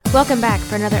Welcome back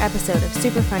for another episode of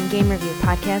Super Fun Game Review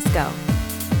Podcast Go.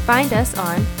 Find us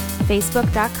on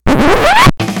Facebook.com.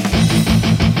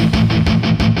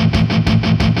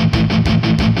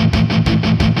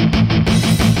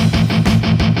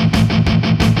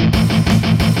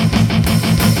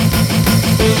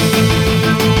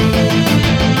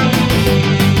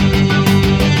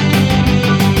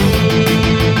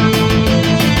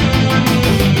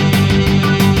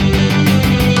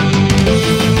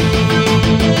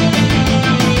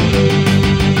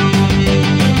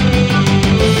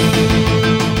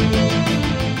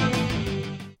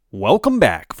 Welcome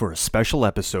back for a special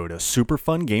episode of Super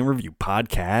Fun Game Review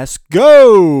Podcast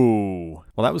Go!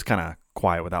 Well, that was kind of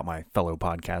quiet without my fellow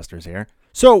podcasters here.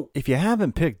 So, if you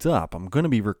haven't picked up, I'm going to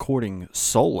be recording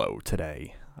solo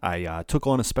today. I took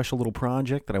on a special little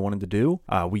project that I wanted to do.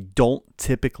 We don't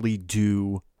typically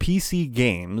do PC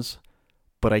games,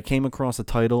 but I came across a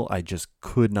title I just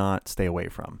could not stay away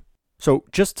from. So,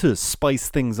 just to spice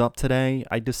things up today,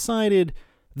 I decided,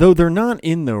 though they're not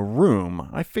in the room,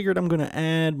 I figured I'm going to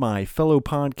add my fellow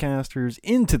podcasters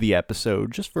into the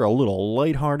episode just for a little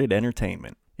lighthearted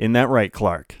entertainment. Isn't that right,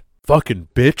 Clark? Fucking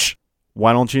bitch.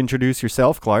 Why don't you introduce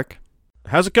yourself, Clark?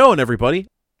 How's it going, everybody?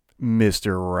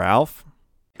 Mr. Ralph.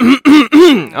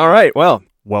 All right, well.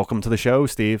 Welcome to the show,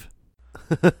 Steve.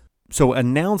 So,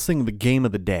 announcing the game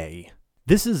of the day.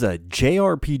 This is a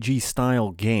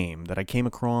JRPG-style game that I came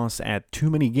across at Too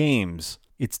Many Games.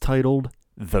 It's titled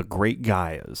The Great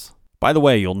Gaias. By the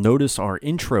way, you'll notice our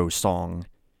intro song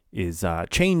is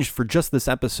changed for just this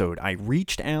episode. I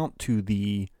reached out to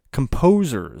the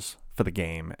composers for the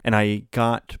game, and I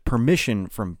got permission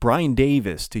from Brian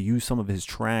Davis to use some of his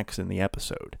tracks in the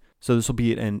episode. So this will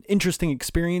be an interesting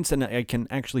experience, and I can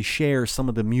actually share some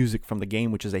of the music from the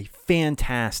game, which is a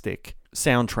fantastic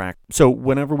soundtrack. So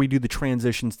whenever we do the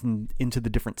transitions into the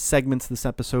different segments this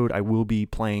episode, I will be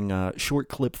playing a short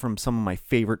clip from some of my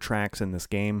favorite tracks in this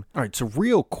game. All right, so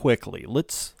real quickly,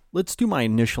 let's do my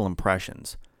initial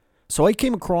impressions. So I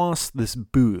came across this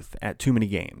booth at Too Many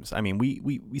Games. I mean,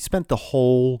 we spent the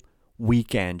whole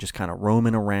weekend just kind of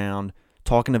roaming around,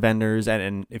 talking to vendors,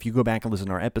 and if you go back and listen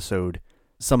to our episode,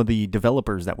 some of the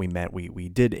developers that we met, we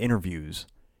did interviews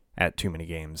at Too Many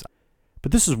Games.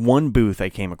 But this is one booth I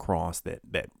came across that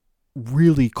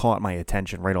really caught my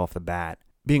attention right off the bat.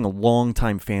 Being a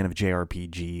longtime fan of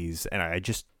JRPGs, and I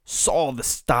just saw the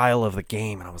style of the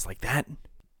game, and I was like, that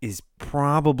is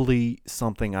probably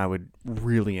something I would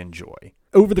really enjoy.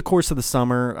 Over the course of the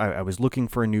summer, I was looking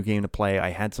for a new game to play. I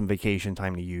had some vacation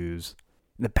time to use.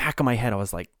 In the back of my head, I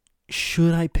was like,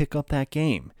 should I pick up that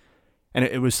game? And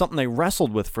it was something I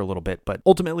wrestled with for a little bit, but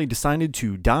ultimately decided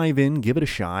to dive in, give it a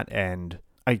shot, and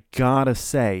I gotta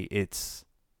say, it's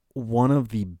one of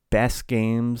the best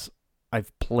games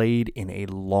I've played in a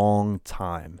long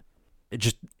time. It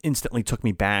just instantly took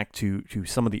me back to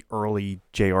some of the early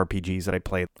JRPGs that I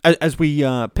played. As we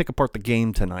pick apart the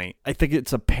game tonight, I think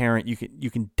it's apparent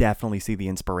you can definitely see the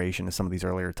inspiration of some of these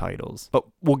earlier titles. But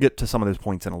we'll get to some of those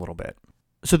points in a little bit.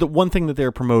 So the one thing that they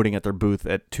were promoting at their booth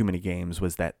at Too Many Games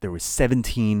was that there was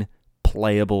 17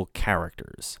 playable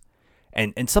characters.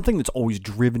 And something that's always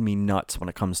driven me nuts when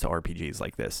it comes to RPGs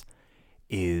like this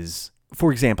is,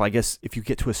 for example, I guess if you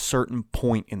get to a certain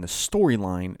point in the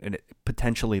storyline and it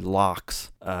potentially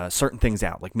locks certain things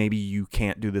out, like maybe you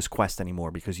can't do this quest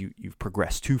anymore because you've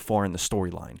progressed too far in the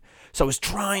storyline. So I was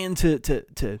trying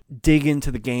to dig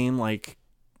into the game, like,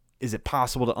 is it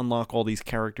possible to unlock all these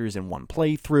characters in one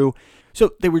playthrough?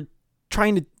 So they were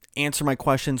trying to answer my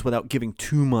questions without giving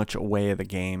too much away of the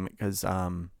game, because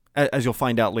as you'll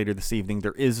find out later this evening,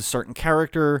 there is a certain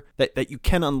character that you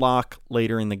can unlock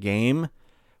later in the game,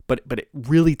 but it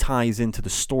really ties into the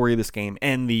story of this game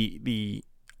and the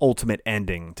ultimate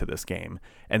ending to this game.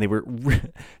 And they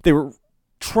were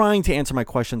trying to answer my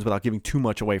questions without giving too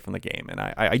much away from the game, and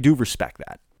I do respect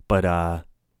that. But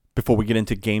before we get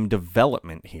into game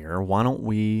development here, why don't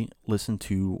we listen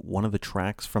to one of the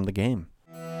tracks from the game?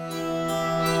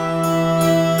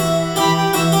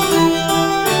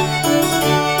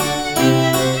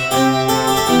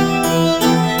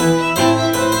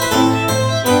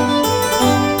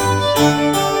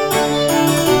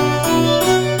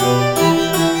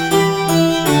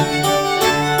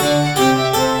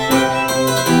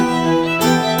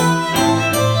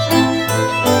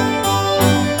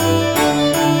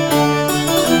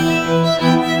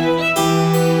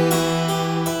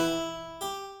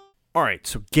 Alright,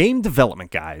 so game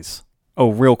development, guys.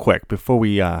 Oh, real quick, before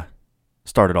we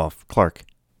start it off, Clark,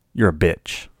 you're a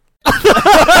bitch.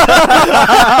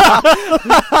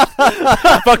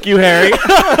 Fuck you, Harry.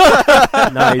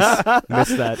 Nice.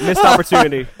 Missed that. Missed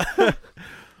opportunity.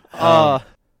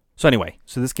 So anyway,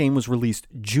 this game was released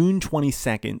June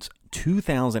 22nd,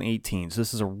 2018. So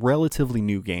this is a relatively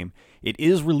new game. It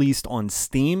is released on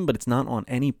Steam, but it's not on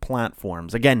any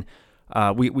platforms. Again,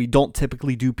 we don't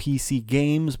typically do PC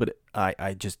games, but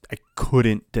I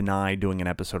couldn't deny doing an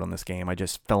episode on this game. I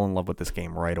just fell in love with this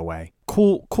game right away.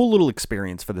 Cool little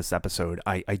experience for this episode.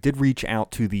 I did reach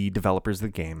out to the developers of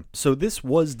the game. So this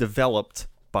was developed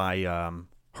by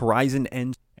Horizon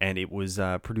End, and it was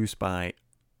produced by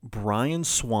Brian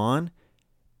Swan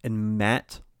and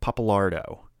Matt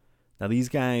Papalardo. Now these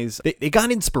guys, they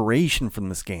got inspiration from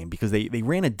this game because they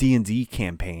ran a D&D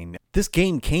campaign. This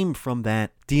game came from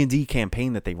that D&D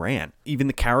campaign that they ran. Even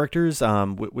the characters,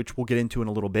 which we'll get into in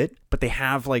a little bit, but they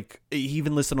have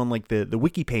even listed on the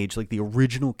wiki page, the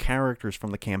original characters from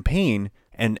the campaign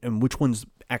and which ones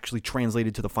actually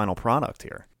translated to the final product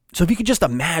here. So if you could just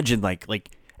imagine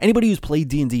anybody who's played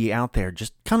D&D out there,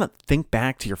 just kind of think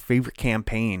back to your favorite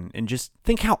campaign and just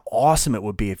think how awesome it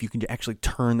would be if you could actually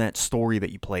turn that story that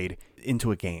you played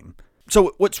into a game.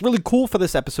 So what's really cool for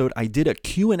this episode, I did a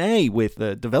Q&A with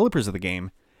the developers of the game.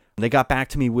 They got back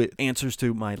to me with answers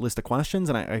to my list of questions,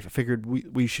 and I figured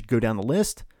we should go down the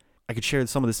list. I could share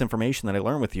some of this information that I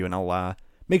learned with you, and I'll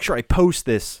make sure I post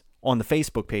this on the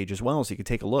Facebook page as well so you can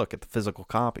take a look at the physical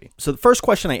copy. So the first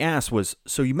question I asked was,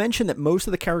 so you mentioned that most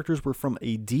of the characters were from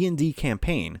a D&D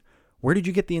campaign. Where did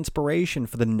you get the inspiration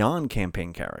for the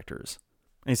non-campaign characters?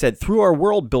 And he said, through our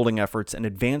world-building efforts and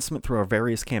advancement through our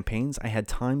various campaigns, I had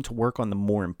time to work on the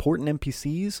more important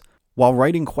NPCs while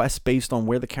writing quests based on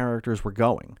where the characters were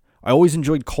going. I always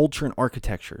enjoyed culture and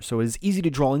architecture, so it is easy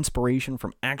to draw inspiration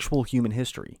from actual human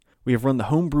history. We have run the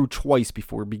homebrew twice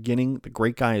before beginning the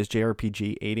Great Gaias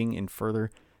JRPG, aiding in further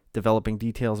developing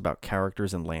details about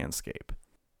characters and landscape.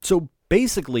 So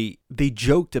basically, they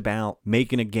joked about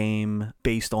making a game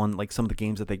based on some of the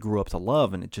games that they grew up to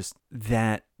love, and it just,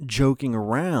 that joking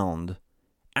around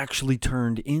actually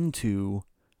turned into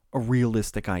a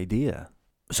realistic idea.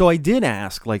 So I did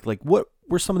ask, what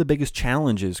were some of the biggest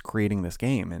challenges creating this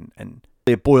game? And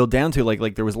it boiled down to,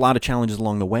 there was a lot of challenges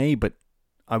along the way, but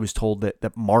I was told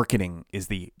that marketing is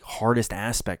the hardest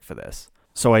aspect for this.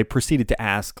 So I proceeded to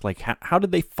ask, how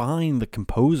did they find the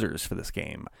composers for this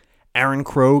game? Aaron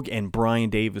Krogh and Brian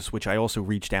Davis, which I also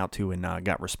reached out to and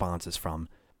got responses from.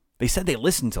 They said they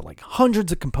listened to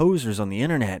hundreds of composers on the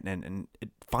internet, and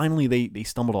finally they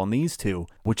stumbled on these two,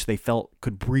 which they felt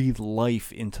could breathe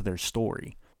life into their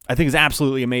story. I think it's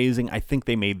absolutely amazing. I think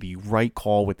they made the right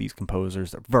call with these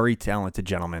composers. They're very talented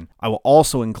gentlemen. I will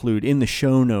also include in the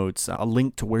show notes a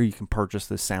link to where you can purchase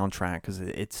this soundtrack because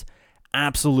it's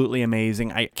absolutely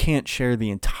amazing. I can't share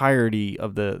the entirety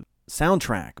of the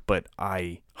soundtrack, but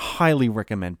I highly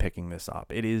recommend picking this up.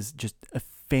 It is just a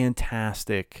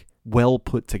fantastic, well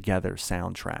put together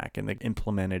soundtrack, and they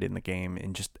implemented in the game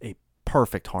in just a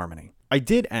perfect harmony. I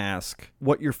did ask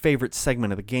what your favorite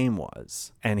segment of the game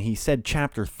was, and he said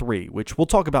Chapter 3, which we'll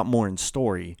talk about more in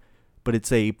story, but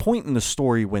it's a point in the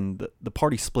story when the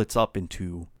party splits up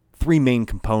into 3 main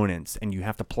components, and you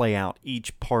have to play out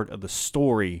each part of the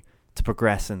story to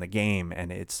progress in the game, and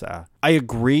it's I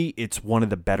agree, it's one of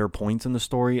the better points in the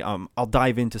story. I'll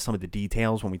dive into some of the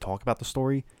details when we talk about the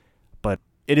story, but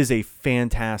it is a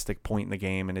fantastic point in the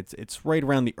game, and it's right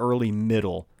around the early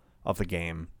middle of the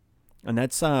game. And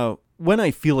that's when I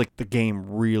feel like the game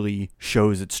really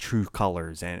shows its true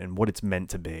colors and what it's meant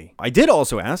to be. I did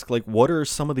also ask, what are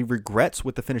some of the regrets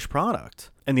with the finished product?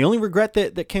 And the only regret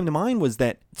that came to mind was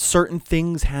that certain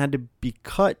things had to be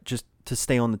cut just to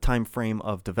stay on the time frame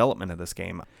of development of this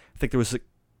game. I think there was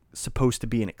supposed to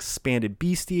be an expanded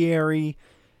bestiary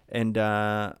and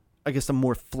I guess a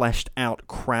more fleshed out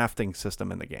crafting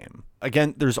system in the game.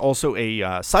 Again, there's also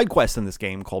a side quest in this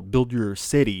game called Build Your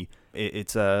City.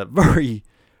 It's a very,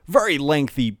 very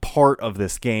lengthy part of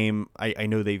this game. I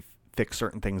know they've fixed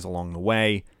certain things along the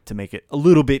way to make it a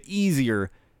little bit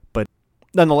easier, but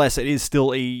nonetheless, it is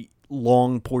still a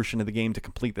long portion of the game to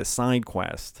complete this side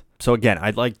quest. So again,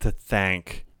 I'd like to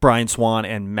thank Brian Swan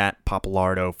and Matt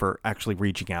Papalardo for actually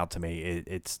reaching out to me.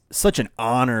 It's such an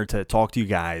honor to talk to you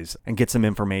guys and get some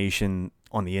information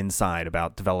on the inside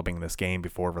about developing this game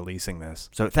before releasing this.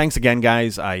 So thanks again,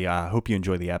 guys. I hope you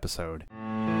enjoy the episode.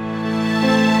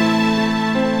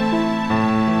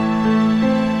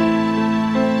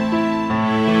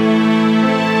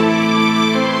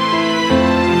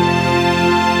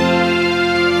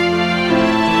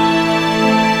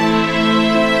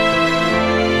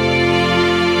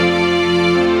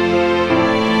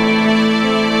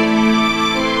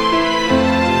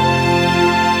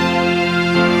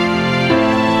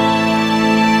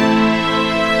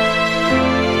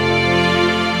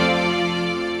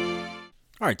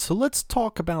 All right, right, so let's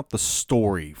talk about the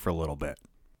story for a little bit.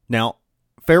 Now,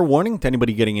 fair warning to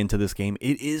anybody getting into this game,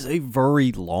 it is a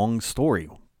very long story.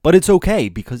 But it's okay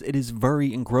because it is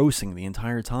very engrossing the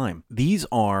entire time. These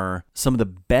are some of the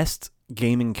best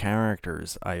gaming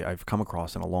characters I've come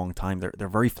across in a long time. They're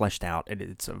very fleshed out.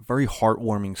 It's a very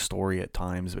heartwarming story at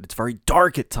times, but it's very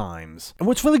dark at times. And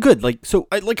what's really good,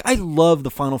 I love the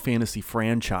Final Fantasy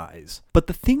franchise. But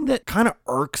the thing that kind of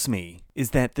irks me is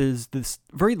that there's this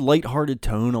very lighthearted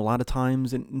tone a lot of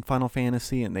times in Final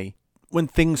Fantasy, and when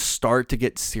things start to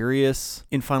get serious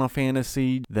in Final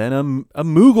Fantasy, then a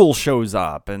Moogle shows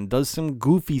up and does some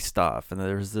goofy stuff. And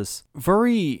there's this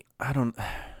very, how do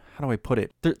I put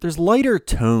it? There's lighter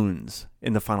tones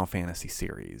in the Final Fantasy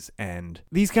series. And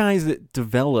these guys that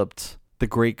developed the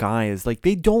great Gaias,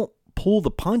 they don't pull the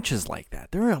punches like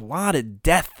that. There are a lot of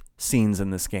death scenes in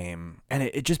this game. And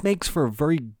it just makes for a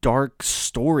very dark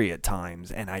story at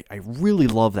times. And I really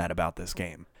love that about this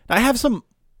game. I have some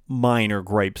minor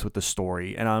gripes with the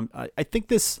story, and I think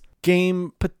this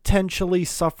game potentially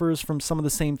suffers from some of the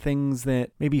same things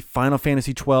that maybe Final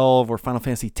Fantasy 12 or Final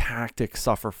Fantasy Tactics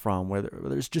suffer from, where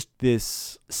there's just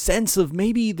this sense of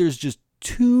maybe there's just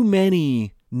too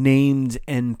many named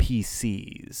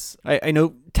NPCs. I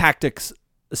know Tactics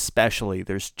especially,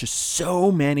 there's just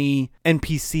so many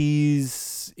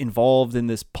NPCs involved in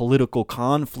this political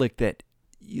conflict that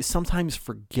you sometimes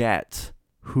forget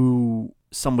who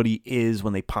somebody is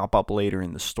when they pop up later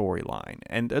in the storyline.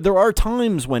 And there are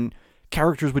times when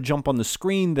characters would jump on the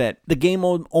screen that the game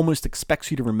almost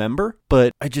expects you to remember,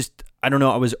 but I don't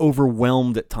know, I was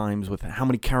overwhelmed at times with how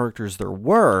many characters there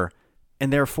were,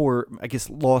 and therefore, I guess,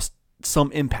 lost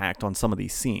some impact on some of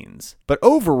these scenes. But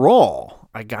overall,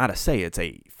 I gotta say, it's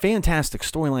a fantastic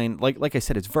storyline. Like I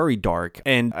said, it's very dark,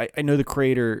 and I know the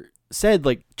creator said,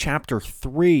 Chapter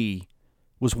 3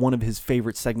 was one of his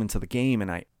favorite segments of the game, and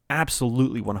I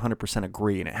absolutely 100%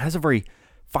 agree. And it has a very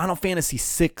Final Fantasy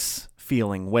VI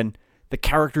feeling when the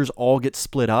characters all get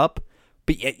split up,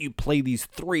 but yet you play these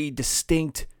 3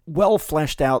 distinct, well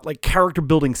fleshed out, character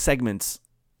building segments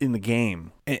in the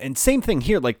game. And same thing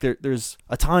here, there's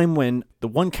a time when the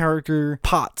one character,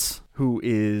 Potts, who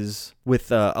is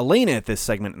with Elena at this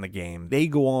segment in the game, they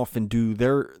go off and do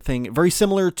their thing, very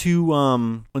similar to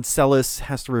when Celis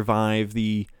has to revive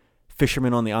the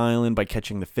fisherman on the island by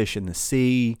catching the fish in the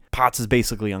sea. Potts is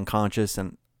basically unconscious,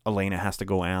 and Elena has to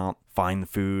go out, find the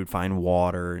food, find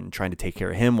water, and trying to take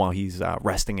care of him while he's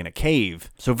resting in a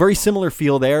cave. So very similar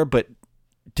feel there, but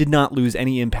did not lose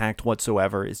any impact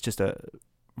whatsoever. It's just a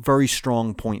very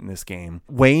strong point in this game.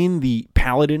 Wayne, the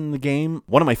paladin in the game,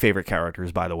 one of my favorite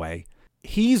characters, by the way,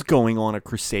 he's going on a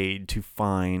crusade to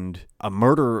find a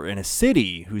murderer in a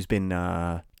city who's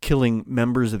been killing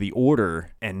members of the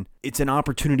Order, and it's an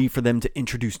opportunity for them to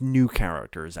introduce new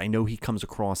characters. I know he comes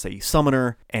across a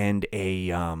summoner and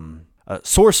a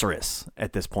sorceress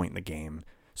at this point in the game.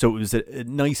 So it was a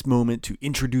nice moment to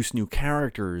introduce new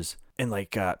characters and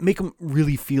make them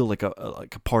really feel like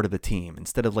a part of the team,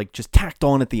 instead of just tacked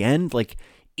on at the end.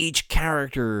 Each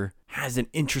character has an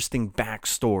interesting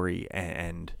backstory,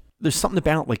 and there's something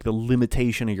about the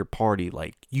limitation of your party.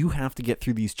 You have to get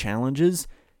through these challenges,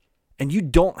 and you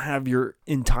don't have your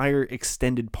entire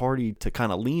extended party to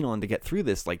kind of lean on to get through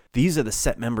this. These are the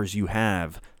set members you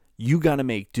have. You got to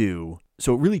make do.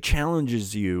 So it really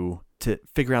challenges you to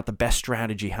figure out the best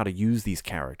strategy how to use these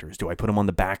characters. Do I put them on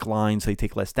the back line so they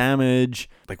take less damage?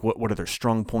 What are their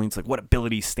strong points? What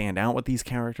abilities stand out with these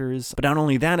characters? But not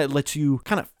only that, it lets you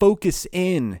kind of focus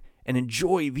in and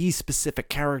enjoy these specific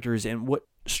characters and what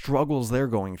struggles they're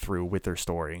going through with their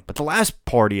story. But the last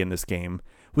party in this game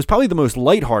was probably the most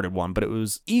lighthearted one, but it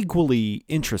was equally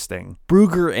interesting.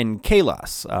 Brugger and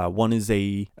Kalas. One is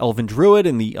a elven druid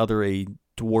and the other a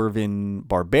dwarven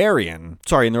barbarian.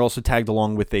 And they're also tagged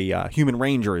along with a human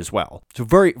ranger as well. So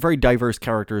very, very diverse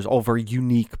characters, all very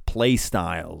unique play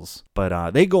styles.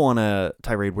 But they go on a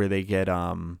tirade where they get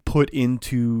put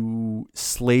into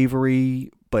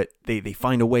slavery, but they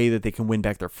find a way that they can win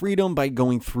back their freedom by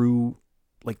going through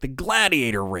the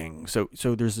gladiator ring. So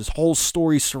there's this whole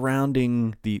story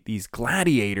surrounding these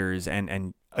gladiators,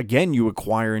 and again, you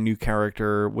acquire a new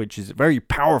character, which is a very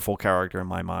powerful character in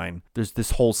my mind. There's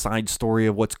this whole side story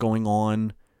of what's going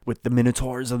on with the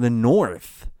Minotaurs of the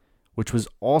North, which was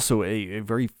also a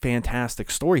very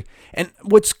fantastic story. And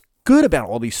what's good about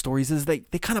all these stories is they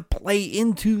kind of play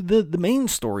into the main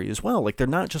story as well. They're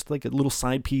not just a little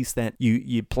side piece that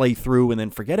you play through and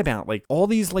then forget about. All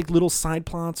these little side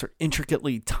plots are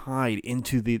intricately tied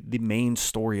into the main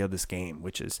story of this game,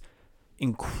 which is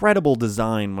incredible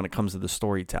design when it comes to the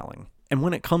storytelling. And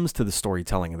when it comes to the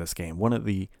storytelling of this game, one of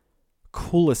the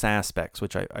coolest aspects,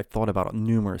 which I thought about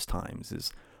numerous times,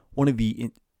 is one of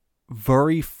the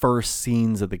very first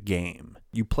scenes of the game.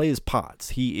 You play as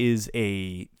Potts. He is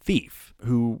a thief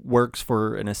who works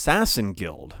for an assassin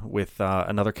guild with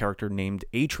another character named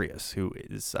Atreus, who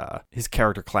is his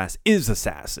character class is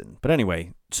assassin. But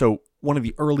anyway, so one of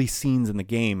the early scenes in the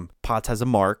game, Potts has a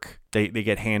mark. They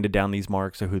get handed down these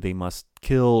marks of who they must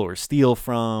kill or steal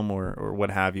from or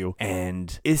what have you.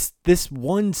 And it's this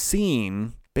one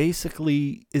scene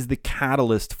basically is the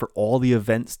catalyst for all the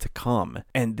events to come.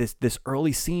 And this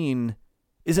early scene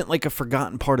isn't like a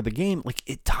forgotten part of the game. Like,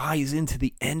 it ties into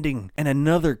the ending and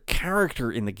another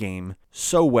character in the game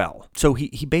so well. So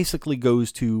he basically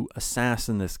goes to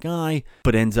assassin this guy,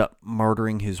 but ends up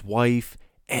murdering his wife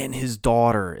and his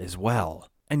daughter as well.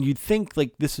 And you'd think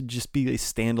like this would just be a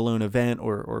standalone event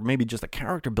or maybe just a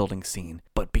character building scene.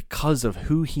 But because of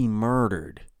who he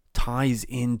murdered, ties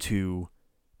into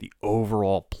the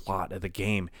overall plot of the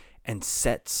game and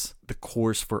sets the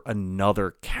course for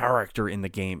another character in the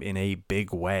game in a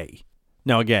big way.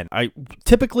 Now, again, I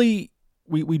typically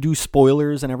we do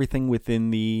spoilers and everything within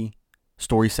the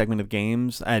story segment of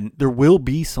games, and there will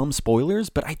be some spoilers,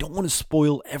 but I don't want to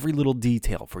spoil every little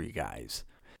detail for you guys.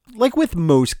 Like with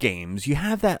most games, you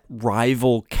have that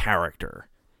rival character.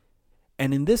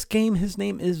 And in this game, his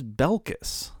name is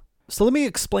Belkis. So let me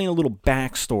explain a little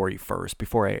backstory first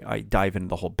before I dive into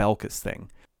the whole Belkis thing.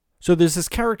 So there's this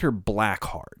character,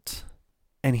 Blackheart,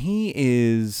 and he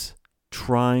is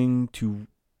trying to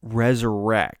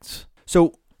resurrect.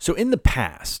 So in the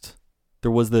past,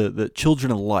 there was the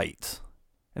Children of Light,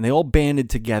 and they all banded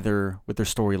together with their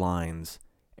storylines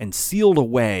and sealed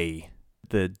away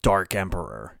the Dark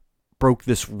Emperor, broke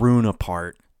this rune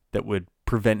apart that would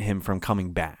prevent him from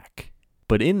coming back.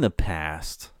 But in the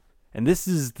past, and this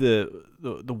is the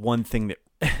one thing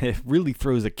that really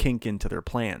throws a kink into their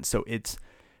plan. So it's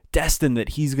destined that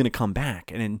he's going to come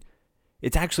back, and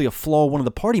it's actually a flaw of one of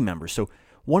the party members. So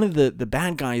one of the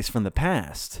bad guys from the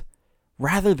past,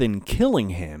 rather than killing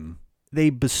him, they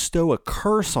bestow a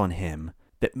curse on him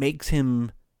that makes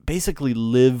him basically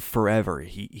live forever.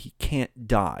 He can't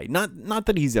die. Not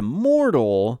that he's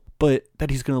immortal, but that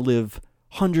he's going to live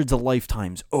hundreds of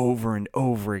lifetimes over and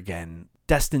over again,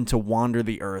 destined to wander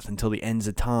the earth until the ends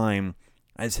of time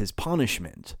as his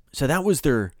punishment. So that was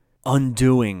their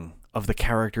undoing of the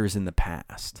characters in the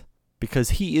past,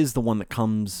 because he is the one that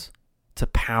comes to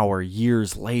power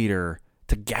years later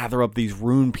to gather up these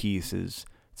rune pieces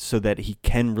so that he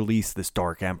can release this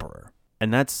Dark Emperor.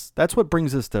 And that's what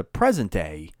brings us to present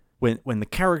day, when the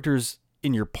characters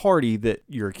in your party that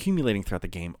you're accumulating throughout the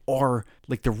game are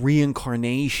like the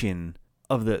reincarnation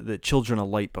of the Children of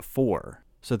Light before.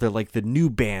 So they're like the new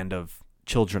band of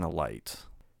Children of Light.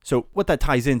 So what that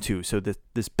ties into, so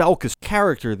this Belkis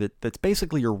character that's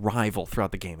basically your rival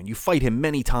throughout the game, and you fight him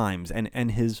many times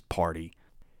and his party,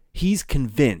 he's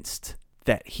convinced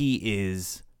that he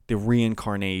is the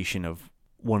reincarnation of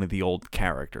one of the old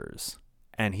characters.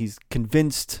 And he's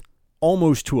convinced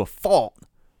almost to a fault,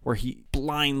 where he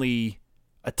blindly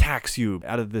attacks you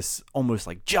out of this almost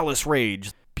like jealous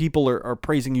rage. People are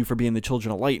praising you for being the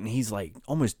Children of Light, and he's like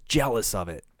almost jealous of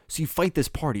it. So you fight this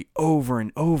party over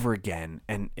and over again,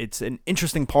 and it's an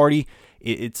interesting party.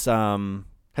 It's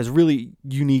has really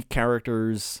unique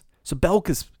characters. So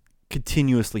Belkis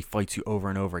continuously fights you over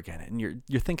and over again, and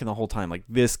you're thinking the whole time, like,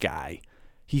 this guy,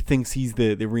 he thinks he's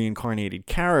the reincarnated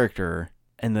character,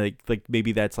 and like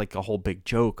maybe that's like a whole big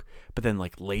joke. But then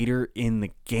like later in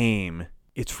the game,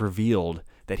 it's revealed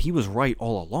that he was right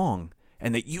all along,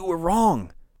 and that you were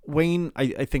wrong. Wayne,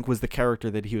 I think, was the character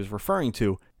that he was referring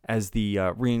to as the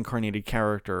reincarnated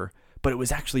character, but it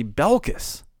was actually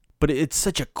Belkis. But it's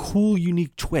such a cool,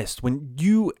 unique twist when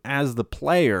you, as the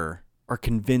player, are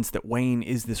convinced that Wayne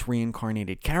is this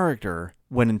reincarnated character,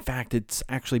 when in fact it's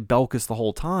actually Belkis the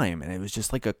whole time. And it was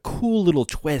just like a cool little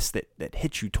twist that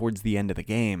hits you towards the end of the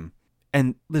game.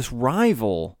 And this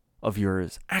rival of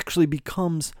yours actually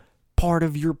becomes part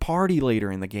of your party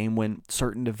later in the game when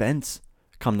certain events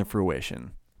come to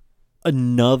fruition.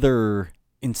 Another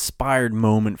inspired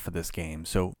moment for this game.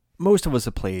 So most of us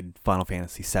have played Final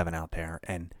Fantasy VII out there,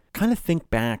 and kind of think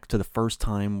back to the first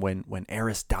time when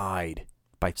Aerith died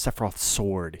by Sephiroth's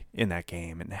sword in that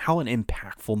game, and how an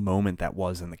impactful moment that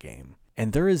was in the game.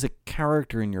 And there is a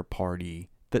character in your party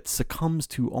that succumbs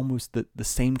to almost the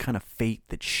same kind of fate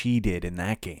that she did in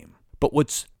that game. But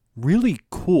what's really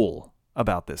cool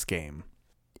about this game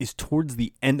is towards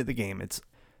the end of the game, it's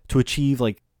to achieve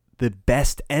like the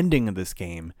best ending of this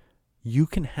game, you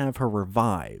can have her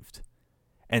revived.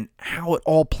 And how it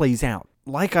all plays out,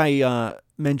 like I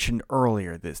mentioned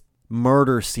earlier, this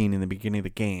murder scene in the beginning of the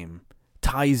game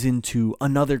ties into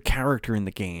another character in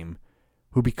the game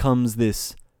who becomes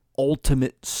this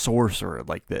ultimate sorcerer,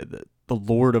 like the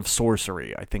Lord of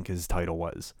Sorcery, I think his title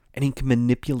was. And he can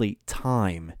manipulate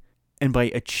time. And by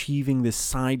achieving this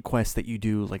side quest that you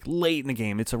do like late in the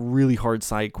game, it's a really hard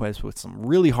side quest with some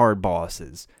really hard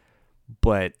bosses.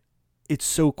 But it's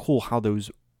so cool how those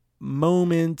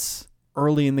moments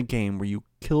early in the game where you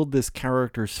killed this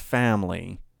character's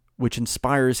family, which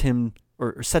inspires him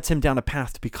or sets him down a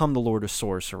path to become the Lord of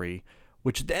Sorcery,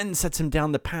 which then sets him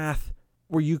down the path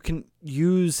where you can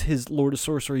use his Lord of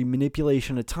Sorcery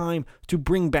manipulation of time to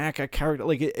bring back a character.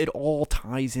 Like, it all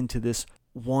ties into this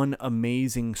one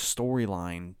amazing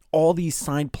storyline. All these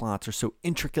side plots are so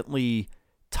intricately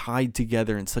tied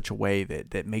together in such a way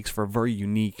that makes for a very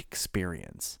unique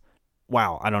experience.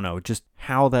 Wow, I don't know, just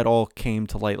how that all came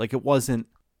to light. Like, it wasn't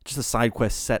just a side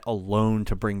quest set alone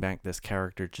to bring back this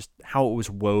character, just how it was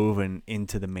woven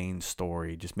into the main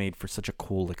story just made for such a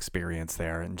cool experience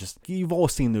there. And just, you've all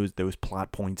seen those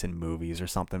plot points in movies or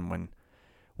something when,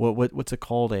 what's it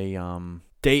called, a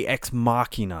Deus Ex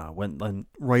Machina, when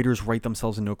writers write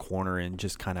themselves into a corner and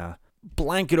just kind of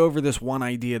blanket over this one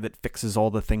idea that fixes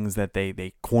all the things that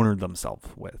they cornered themselves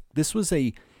with. This was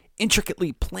a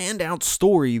intricately planned out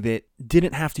story that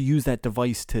didn't have to use that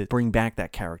device to bring back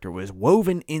that character. It was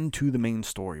woven into the main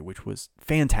story, which was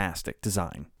fantastic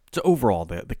design. So overall,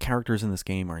 the characters in this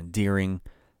game are endearing.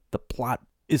 The plot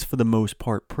is for the most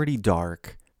part pretty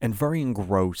dark and very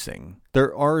engrossing.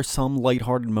 There are some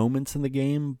lighthearted moments in the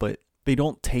game, but they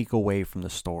don't take away from the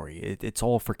story. It's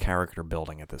all for character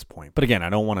building at this point. But again,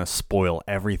 I don't want to spoil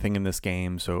everything in this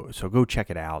game, so go check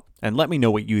it out and let me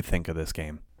know what you think of this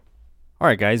game. All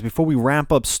right, guys, before we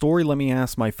wrap up story, let me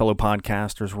ask my fellow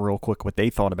podcasters real quick what they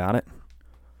thought about it.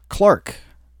 Clark,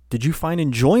 did you find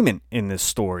enjoyment in this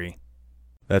story?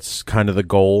 That's kind of the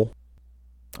goal.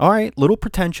 All right, little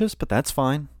pretentious, but that's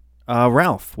fine.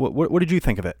 Ralph, what did you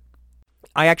think of it?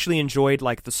 I actually enjoyed,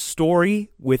 like, the story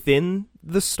within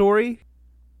the story.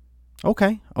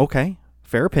 Okay.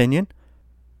 Fair opinion.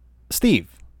 Steve,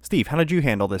 how did you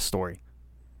handle this story?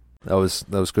 That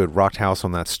was good. Rocked house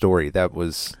on that story. That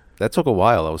took a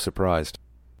while. I was surprised.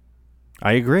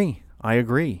 I agree. All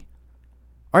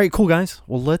right, cool, guys.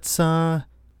 Well,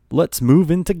 let's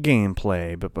move into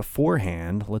gameplay. But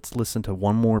beforehand, let's listen to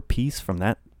one more piece from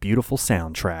that beautiful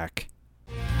soundtrack.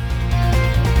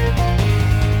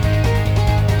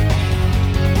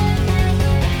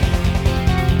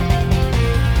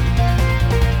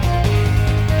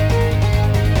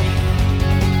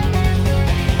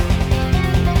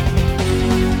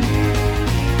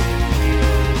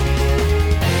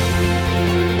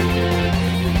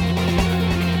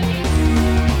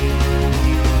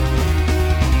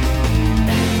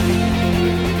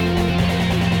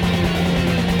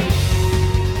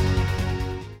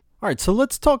 All right, so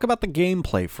let's talk about the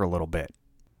gameplay for a little bit.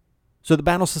 So the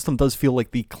battle system does feel like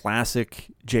the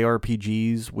classic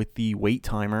JRPGs with the wait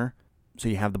timer. So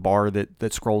you have the bar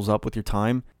that scrolls up with your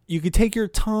time. You could take your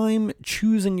time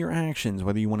choosing your actions,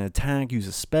 whether you want to attack, use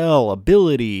a spell,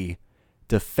 ability,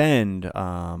 defend,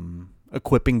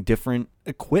 equipping different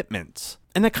equipments.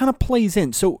 And that kind of plays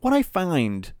in. So what I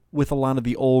find with a lot of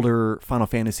the older Final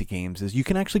Fantasy games is you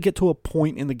can actually get to a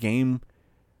point in the game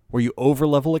where you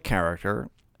overlevel a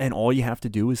character, and all you have to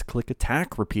do is click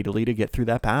attack repeatedly to get through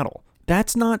that battle.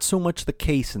 That's not so much the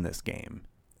case in this game.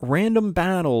 Random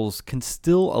battles can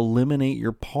still eliminate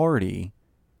your party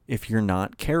if you're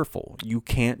not careful. You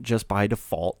can't just by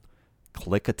default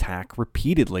click attack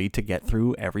repeatedly to get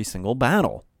through every single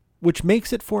battle, which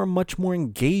makes it for a much more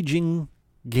engaging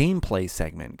gameplay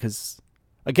segment. Because,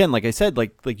 again, like I said,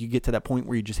 like you get to that point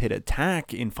where you just hit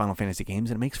attack in Final Fantasy games,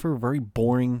 and it makes for a very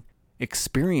boring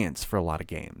experience for a lot of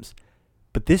games.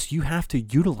 But this, you have to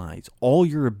utilize all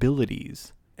your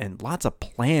abilities and lots of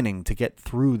planning to get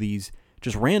through these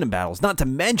just random battles, not to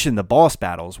mention the boss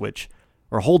battles, which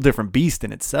are a whole different beast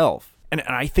in itself. And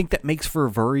I think that makes for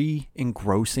a very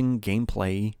engrossing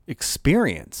gameplay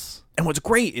experience. And what's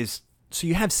great is, so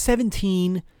you have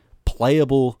 17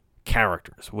 playable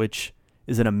characters, which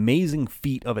is an amazing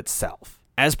feat of itself.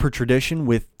 As per tradition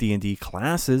with D&D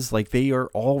classes, like, they are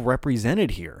all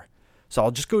represented here. So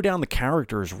I'll just go down the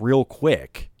characters real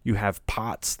quick. You have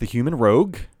Potts, the human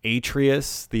rogue,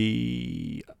 Atreus,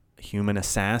 the human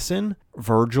assassin,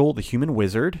 Virgil, the human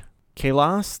wizard,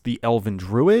 Kalos, the elven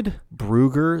druid,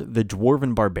 Brugger, the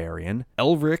dwarven barbarian,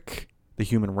 Elric, the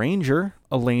human ranger,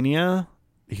 Elenia,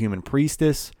 the human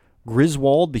priestess,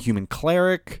 Griswold, the human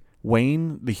cleric,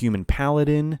 Wayne, the human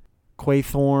paladin,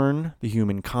 Quaithorn, the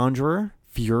human conjurer,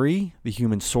 Fury, the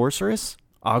human sorceress,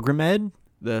 Agramed,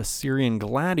 the Syrian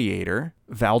gladiator,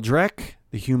 Valdrek,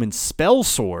 the human spell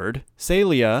sword,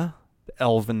 Celia, the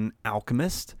elven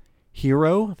alchemist,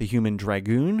 Hero, the human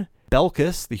dragoon,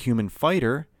 Belkis, the human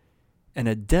fighter, and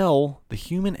Adele, the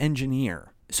human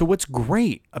engineer. So what's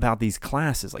great about these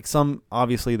classes, like some,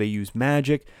 obviously they use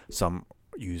magic, some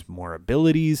use more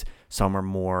abilities, some are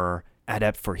more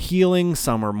adept for healing,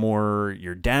 some are more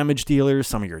your damage dealers,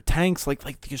 some are your tanks,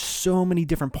 like there's so many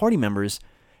different party members,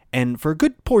 and for a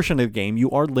good portion of the game, you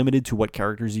are limited to what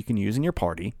characters you can use in your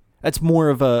party. That's more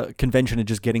of a convention of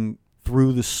just getting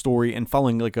through the story and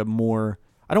following like a more,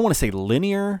 I don't want to say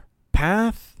linear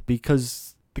path,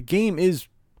 because the game is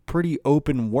pretty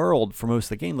open world for most of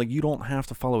the game. Like, you don't have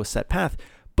to follow a set path,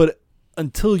 but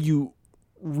until you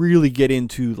really get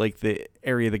into like the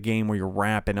area of the game where you're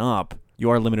wrapping up, you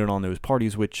are limited on those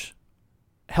parties, which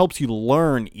helps you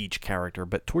learn each character.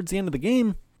 But towards the end of the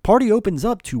game, party opens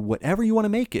up to whatever you want to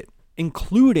make it,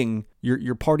 including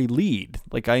your party lead.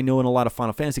 Like, I know in a lot of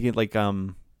Final Fantasy games, like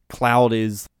Cloud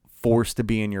is forced to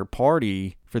be in your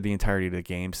party for the entirety of the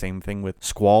game. Same thing with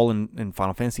Squall in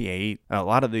Final Fantasy VIII. A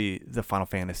lot of the Final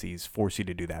Fantasies force you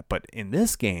to do that. But in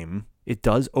this game, it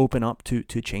does open up to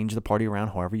change the party around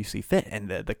however you see fit. And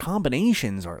the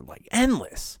combinations are like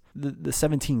endless. The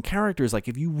 17 characters, like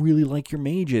if you really like your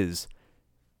mages,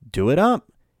 do it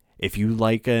up. If you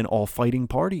like an all-fighting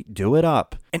party, do it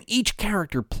up. And each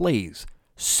character plays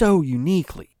so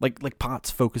uniquely. Like Potts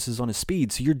focuses on his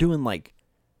speed, so you're doing like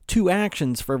 2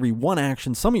 actions for every 1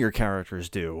 action some of your characters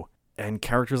do. And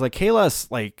characters like Kalas,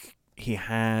 like he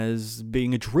has,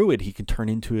 being a druid, he can turn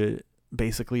into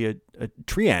basically a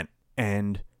treant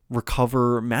and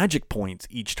recover magic points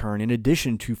each turn in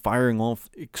addition to firing off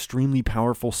extremely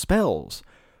powerful spells.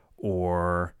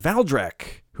 Or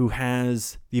Valdrek, who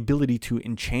has the ability to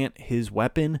enchant his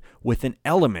weapon with an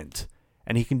element,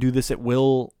 and he can do this at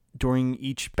will during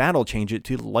each battle, change it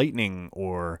to lightning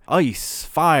or ice,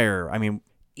 fire. I mean,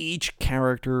 each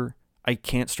character, I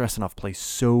can't stress enough, plays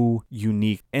so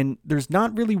unique. And there's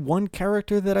not really one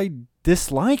character that I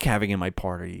dislike having in my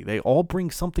party. They all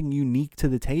bring something unique to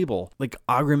the table. Like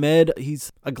Agramed,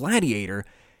 he's a gladiator.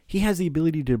 He has the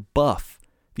ability to buff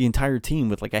the entire team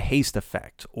with like a haste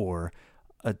effect or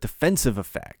a defensive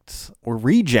effect or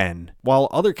regen, while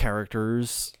other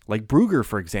characters like Brugger,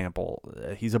 for example,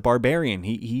 he's a barbarian.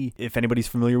 He if anybody's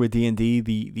familiar with D&D,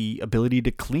 the ability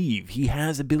to cleave, he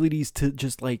has abilities to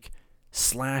just like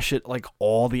slash at like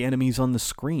all the enemies on the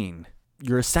screen.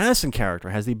 Your assassin character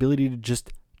has the ability to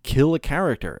just kill a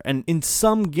character. And in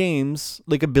some games,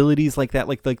 like abilities like that,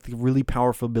 like the really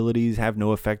powerful abilities have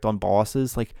no effect on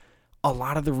bosses. Like a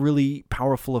lot of the really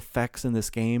powerful effects in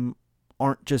this game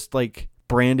aren't just like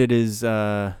branded as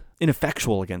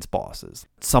ineffectual against bosses.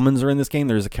 Summons are in this game.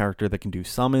 There's a character that can do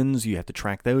summons. You have to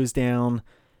track those down.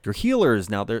 Your healers,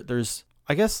 now there's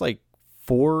I guess like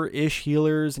 4-ish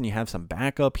healers, and you have some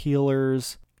backup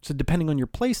healers. So depending on your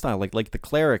playstyle, like the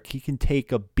cleric, he can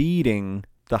take a beating,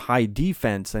 the high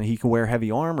defense, and he can wear heavy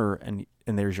armor, and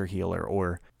there's your healer.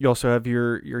 Or you also have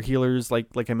your healers,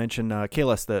 like I mentioned,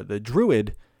 Kalas, the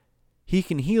druid. He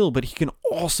can heal, but he can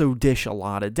also dish a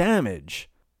lot of damage.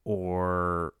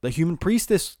 Or the human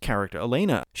priestess character,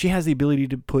 Elena, she has the ability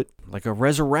to put like a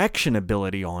resurrection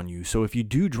ability on you. So if you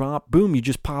do drop, boom, you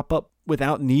just pop up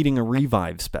without needing a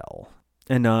revive spell.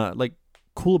 And like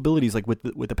cool abilities, like with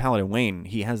the Paladin Wayne,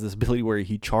 he has this ability where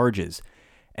he charges.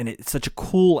 And it's such a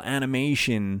cool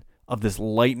animation of this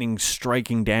lightning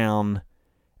striking down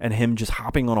and him just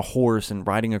hopping on a horse and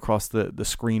riding across the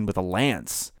screen with a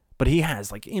lance. But he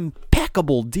has like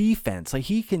impeccable defense. Like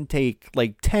he can take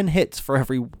like 10 hits for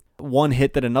every 1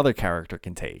 hit that another character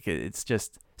can take. It's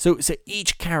just so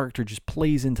each character just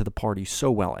plays into the party so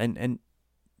well, and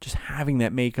just having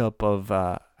that makeup of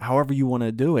however you want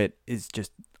to do it is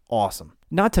just awesome.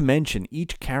 Not to mention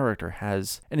each character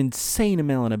has an insane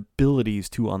amount of abilities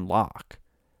to unlock,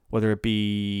 whether it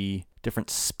be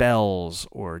different spells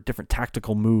or different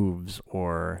tactical moves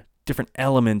or different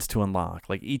elements to unlock.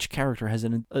 Like each character has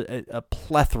a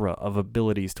plethora of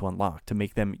abilities to unlock to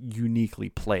make them uniquely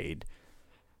played.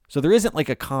 So there isn't like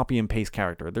a copy and paste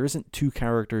character. There isn't 2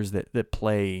 characters that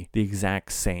play the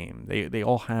exact same. They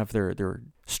all have their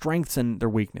strengths and their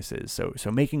weaknesses.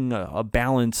 So making a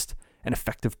balanced and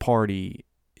effective party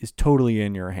is totally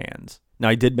in your hands. Now,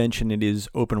 I did mention it is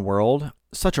open world.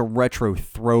 Such a retro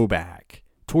throwback.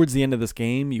 Towards the end of this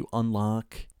game, you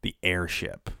unlock the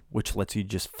airship, which lets you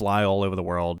just fly all over the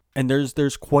world. And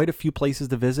there's quite a few places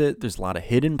to visit. There's a lot of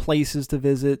hidden places to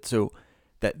visit. So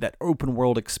that open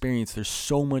world experience, there's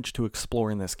so much to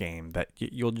explore in this game that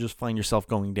you'll just find yourself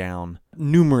going down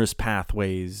numerous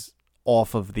pathways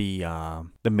off of the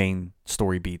main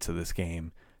story beats of this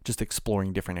game. Just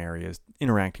exploring different areas,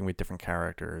 interacting with different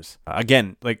characters.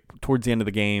 Again, like towards the end of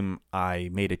the game, I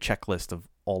made a checklist of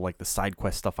all like the side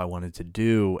quest stuff I wanted to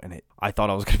do, and I thought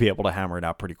I was going to be able to hammer it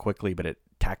out pretty quickly, but it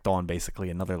tacked on basically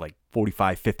another like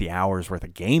 45, 50 hours worth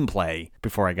of gameplay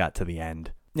before I got to the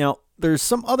end. Now, there's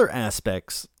some other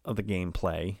aspects of the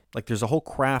gameplay. Like there's a whole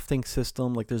crafting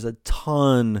system. Like there's a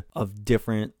ton of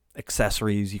different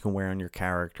accessories you can wear on your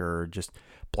character, just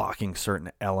blocking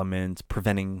certain elements,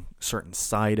 preventing certain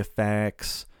side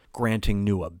effects, granting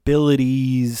new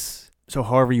abilities. So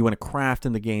however you want to craft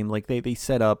in the game, like they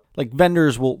set up, like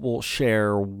vendors will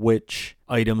share which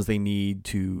items they need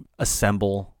to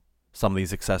assemble some of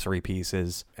these accessory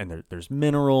pieces. And there's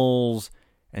minerals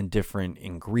and different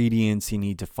ingredients you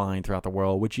need to find throughout the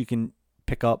world, which you can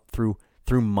pick up through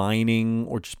mining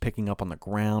or just picking up on the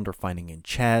ground or finding in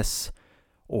chests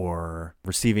or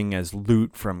receiving as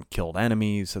loot from killed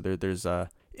enemies. So there's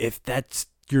if that's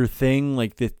your thing,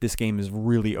 like this game is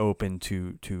really open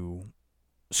to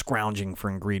scrounging for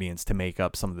ingredients to make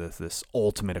up some of this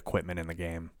ultimate equipment in the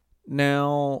game.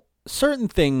 Now, certain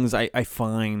things I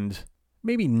find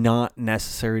maybe not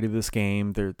necessary to this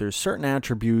game. There's certain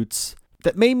attributes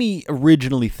that made me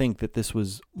originally think that this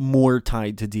was more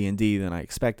tied to D&D than I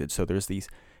expected. So there's these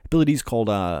abilities called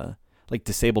like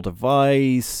Disable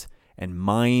Device and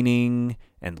mining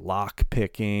and lock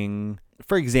picking.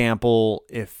 For example,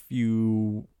 if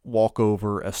you walk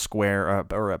over a square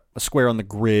or a square on the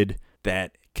grid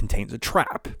that contains a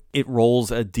trap, it rolls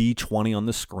a d20 on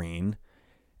the screen,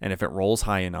 and if it rolls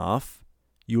high enough,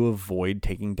 you avoid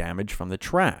taking damage from the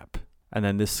trap. And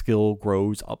then this skill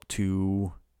grows up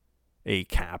to a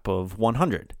cap of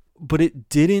 100. But it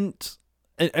didn't...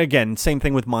 Again, same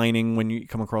thing with mining. When you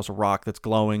come across a rock that's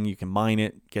glowing, you can mine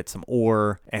it, get some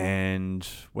ore, and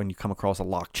when you come across a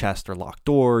locked chest or locked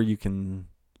door, you can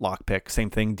lockpick.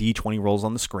 Same thing, D20 rolls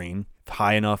on the screen. If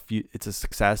high enough, it's a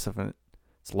success. If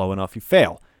it's low enough, you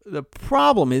fail. The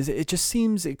problem is it just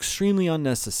seems extremely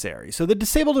unnecessary. So the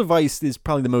Disable Device is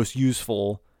probably the most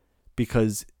useful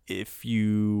because if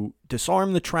you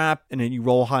disarm the trap and then you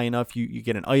roll high enough, you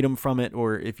get an item from it,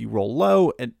 or if you roll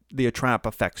low, the trap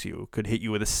affects you. It could hit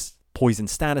you with a poison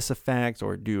status effect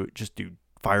or do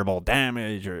fireball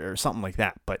damage or something like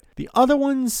that. But the other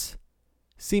ones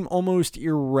seem almost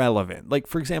irrelevant. Like,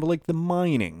 for example, like the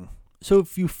mining. So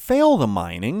if you fail the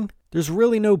mining, there's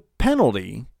really no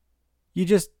penalty. You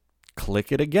just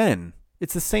click it again.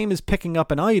 It's the same as picking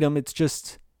up an item. It's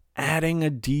just adding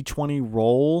a d20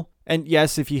 roll. And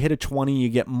yes, if you hit a 20, you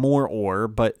get more ore.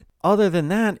 But other than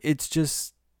that, it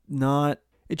just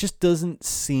doesn't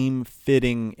seem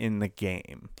fitting in the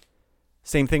game.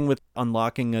 Same thing with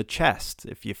unlocking a chest.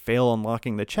 If you fail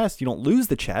unlocking the chest, you don't lose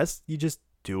the chest. You just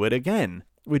do it again,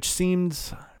 which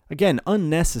seems, again,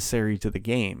 unnecessary to the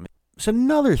game. So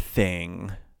another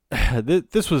thing,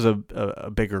 this was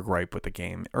a bigger gripe with the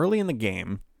game. Early in the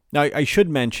game, now I should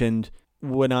mention,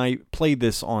 when I played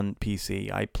this on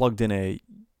PC, I plugged in a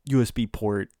USB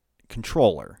port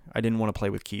controller. I didn't want to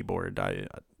play with keyboard. I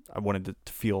wanted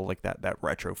to feel like that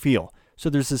retro feel. So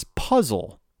there's this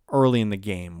puzzle early in the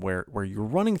game where you're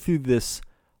running through this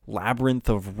labyrinth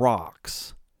of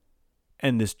rocks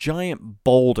and this giant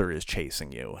boulder is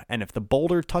chasing you. And if the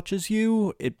boulder touches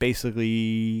you, it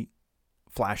basically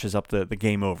flashes up the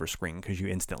game over screen because you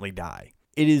instantly die.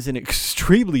 It is an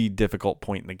extremely difficult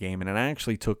point in the game, and it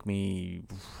actually took me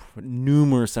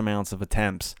numerous amounts of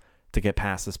attempts to get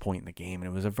past this point in the game. And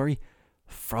it was a very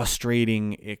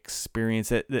frustrating experience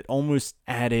that almost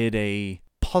added a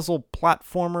puzzle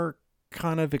platformer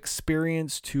kind of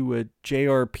experience to a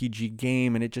JRPG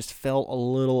game, and it just felt a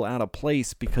little out of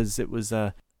place because it was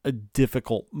a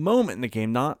difficult moment in the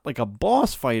game, not like a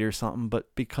boss fight or something,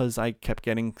 but because I kept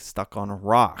getting stuck on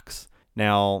rocks.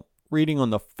 Now, reading on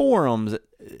the forums,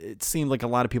 it seemed like a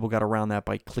lot of people got around that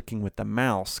by clicking with the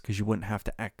mouse because you wouldn't have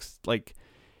to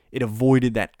it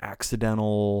avoided that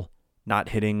accidental not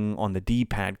hitting on the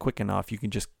D-pad quick enough. You can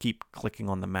just keep clicking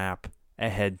on the map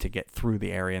ahead to get through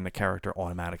the area, and the character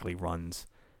automatically runs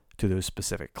to those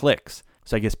specific clicks.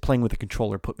 So I guess playing with the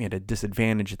controller put me at a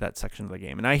disadvantage at that section of the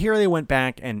game. And I hear they went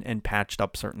back and patched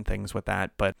up certain things with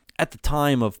that, but at the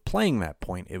time of playing that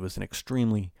point, it was an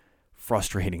extremely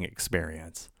frustrating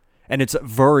experience. And it's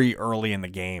very early in the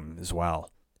game as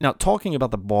well. Now, talking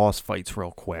about the boss fights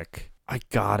real quick, I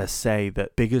gotta say the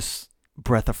biggest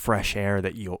breath of fresh air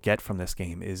that you'll get from this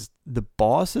game is the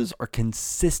bosses are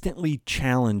consistently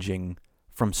challenging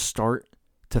from start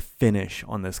to finish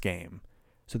on this game.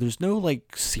 So there's no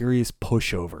like serious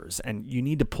pushovers, and you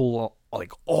need to pull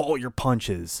like all your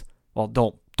punches. Well,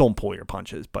 don't pull your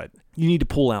punches, but you need to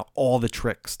pull out all the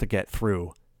tricks to get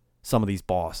through some of these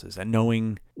bosses and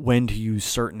knowing when to use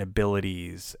certain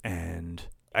abilities. And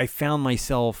I found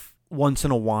myself once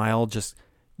in a while just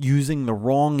using the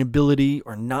wrong ability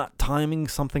or not timing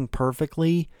something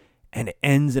perfectly, and it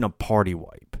ends in a party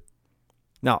wipe.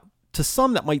 Now, to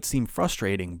some that might seem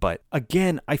frustrating, but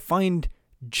again, I find,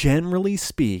 generally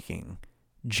speaking,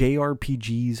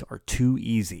 JRPGs are too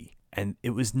easy, and it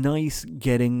was nice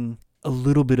getting a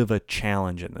little bit of a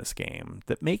challenge in this game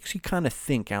that makes you kind of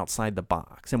think outside the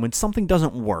box. And when something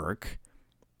doesn't work,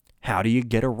 how do you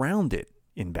get around it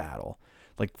in battle?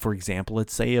 Like, for example,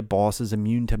 let's say a boss is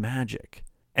immune to magic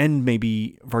and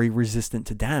maybe very resistant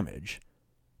to damage.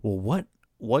 Well,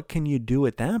 what can you do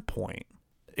at that point?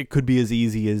 It could be as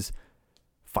easy as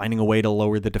finding a way to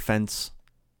lower the defense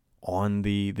on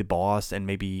the boss and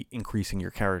maybe increasing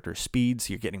your character's speed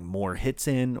so you're getting more hits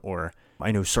in. Or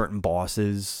I know certain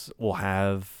bosses will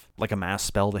have like a mass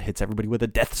spell that hits everybody with a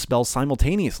death spell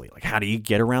simultaneously. Like, how do you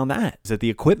get around that? Is it the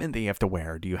equipment that you have to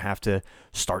wear? Do you have to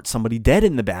start somebody dead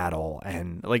in the battle?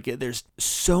 And like, there's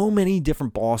so many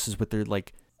different bosses with their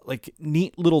like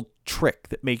neat little trick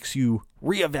that makes you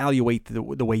reevaluate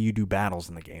the way you do battles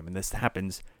in the game. And this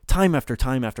happens time after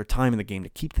time after time in the game to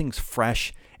keep things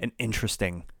fresh and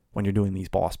interesting when you're doing these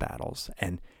boss battles.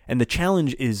 And the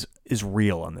challenge is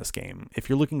real in this game. If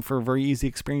you're looking for a very easy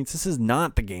experience, this is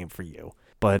not the game for you.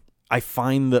 But I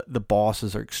find that the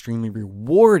bosses are extremely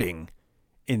rewarding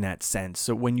in that sense.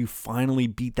 So when you finally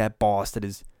beat that boss that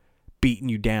has beaten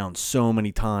you down so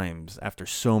many times after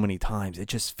so many times, it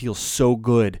just feels so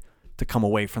good to come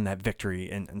away from that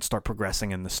victory and start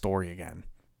progressing in the story again.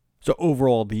 So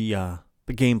overall, the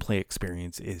gameplay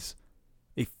experience is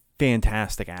a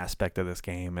fantastic aspect of this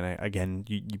game. And again,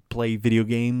 you play video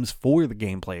games for the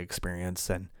gameplay experience,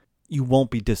 and you won't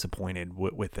be disappointed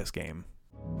with this game.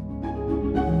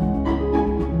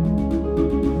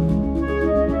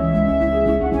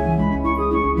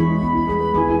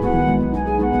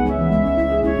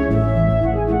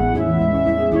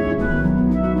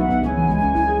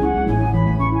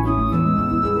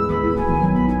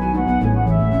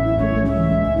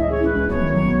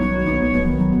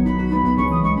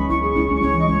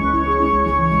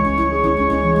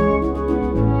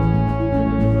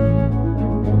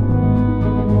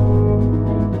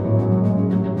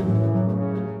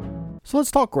 So let's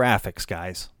talk graphics,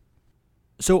 guys.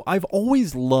 So I've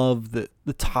always loved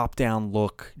the top-down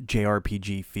look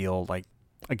JRPG feel, like,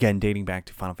 again, dating back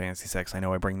to Final Fantasy VI. I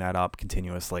know I bring that up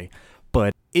continuously,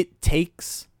 but it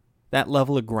takes that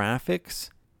level of graphics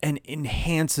and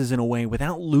enhances in a way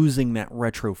without losing that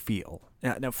retro feel.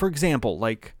 Now, for example,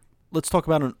 like, let's talk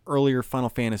about an earlier Final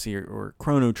Fantasy or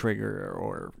Chrono Trigger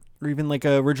or even like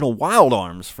a original Wild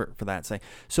Arms for that sake.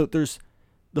 So there's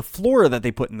the flora that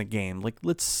they put in the game. Like,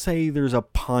 let's say there's a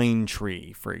pine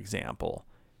tree, for example.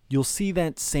 You'll see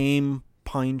that same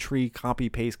pine tree copy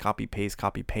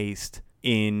paste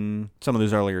in some of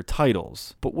those earlier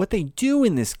titles. But what they do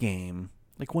in this game,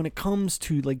 like when it comes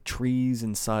to like trees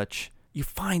and such, you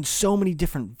find so many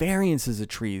different variances of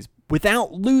trees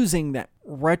without losing that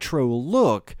retro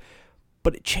look.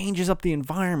 But it changes up the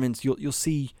environments. You'll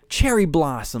see cherry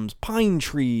blossoms, pine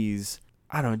trees,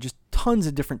 I don't know, just tons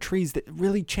of different trees that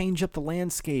really change up the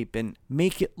landscape and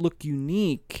make it look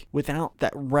unique without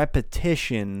that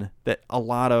repetition that a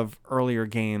lot of earlier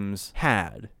games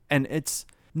had. And it's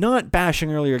not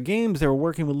bashing earlier games. They were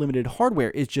working with limited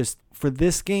hardware. It's just for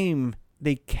this game,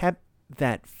 they kept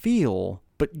that feel,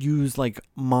 but used like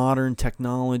modern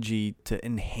technology to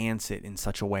enhance it in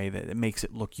such a way that it makes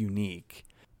it look unique.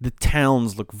 The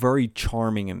towns look very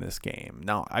charming in this game.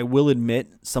 Now, I will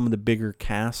admit some of the bigger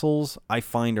castles I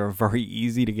find are very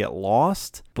easy to get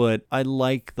lost, but I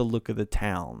like the look of the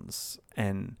towns.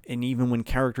 And even when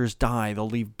characters die, they'll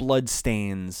leave blood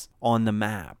stains on the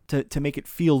map to make it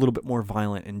feel a little bit more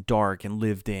violent and dark and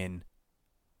lived in.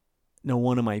 Now,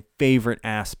 one of my favorite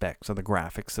aspects of the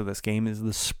graphics of this game is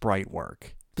the sprite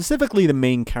work. Specifically, the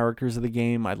main characters of the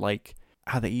game. I like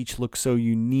how they each look so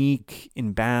unique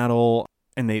in battle.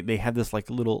 And they have this like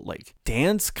little like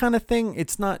dance kind of thing.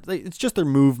 It's not, it's just their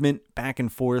movement back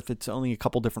and forth. It's only a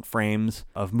couple different frames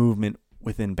of movement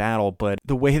within battle, but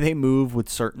the way they move with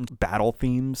certain battle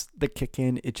themes that kick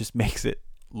in, it just makes it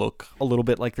look a little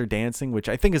bit like they're dancing, which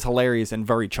I think is hilarious and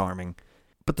very charming.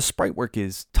 But the sprite work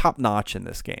is top notch in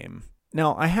this game.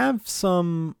 Now, I have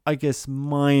some, I guess,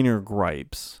 minor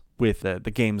gripes with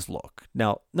the game's look.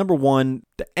 Now, number one,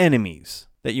 the enemies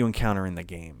that you encounter in the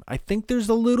game. I think there's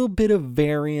a little bit of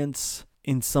variance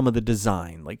in some of the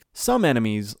design. Like, some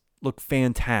enemies look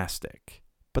fantastic,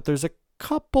 but there's a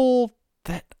couple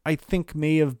that I think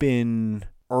may have been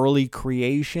early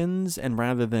creations, and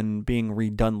rather than being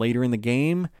redone later in the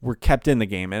game, were kept in the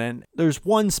game. And there's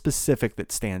one specific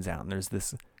that stands out, and there's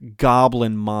this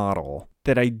goblin model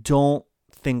that I don't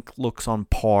think looks on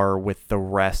par with the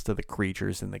rest of the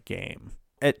creatures in the game.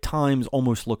 At times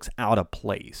almost looks out of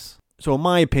place. So in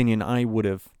my opinion, I would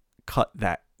have cut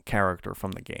that character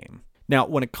from the game. Now,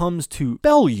 when it comes to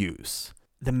spell use,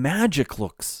 the magic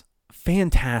looks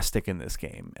fantastic in this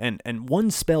game. And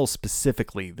one spell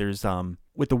specifically, there's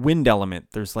with the wind element,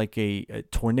 there's like a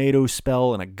tornado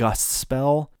spell and a gust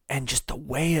spell. And just the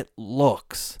way it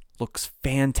looks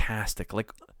fantastic.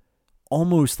 Like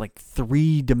almost like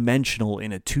 3-dimensional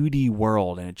in a 2D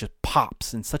world, and it just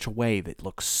pops in such a way that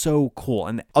looks so cool.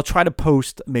 And I'll try to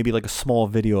post maybe like a small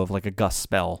video of like a gust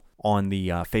spell on the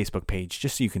Facebook page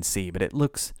just so you can see, but it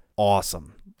looks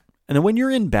awesome. And then when you're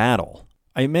in battle,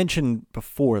 I mentioned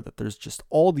before that there's just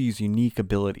all these unique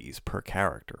abilities per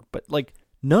character, but like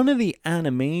none of the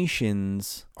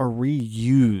animations are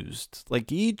reused. Like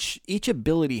each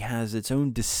ability has its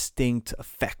own distinct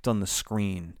effect on the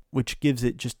screen, which gives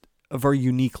it just a very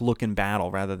unique look in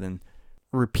battle rather than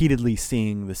repeatedly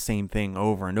seeing the same thing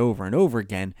over and over and over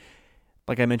again.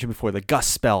 Like I mentioned before, the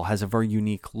gust spell has a very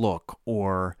unique look,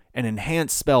 or an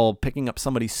enhanced spell picking up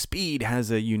somebody's speed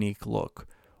has a unique look,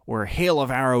 or a hail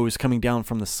of arrows coming down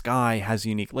from the sky has a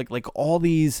unique, like all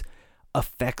these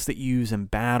effects that you use in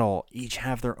battle each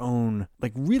have their own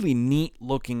like really neat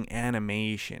looking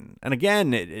animation. And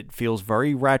again, it feels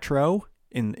very retro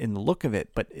in the look of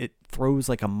it, but it throws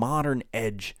like a modern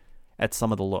edge at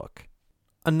some of the look.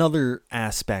 Another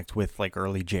aspect with like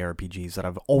early JRPGs that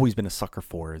I've always been a sucker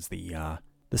for is the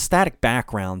static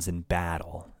backgrounds in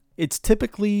battle. It's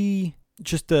typically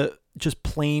just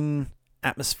plain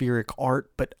atmospheric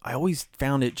art, but I always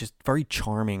found it just very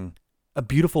charming. A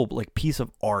beautiful like piece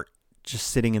of art just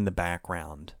sitting in the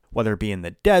background, whether it be in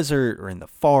the desert or in the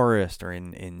forest or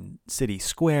in city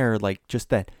square, like just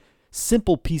that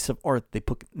simple piece of art they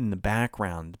put in the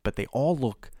background, but they all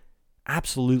look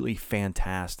absolutely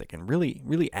fantastic and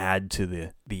really add to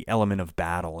the element of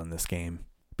battle in this game.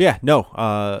 But yeah,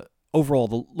 no, overall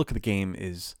the look of the game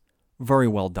is very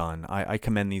well done. I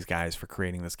commend these guys for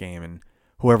creating this game, and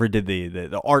whoever did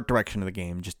the art direction of the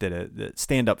game just did a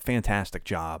stand-up fantastic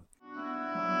job.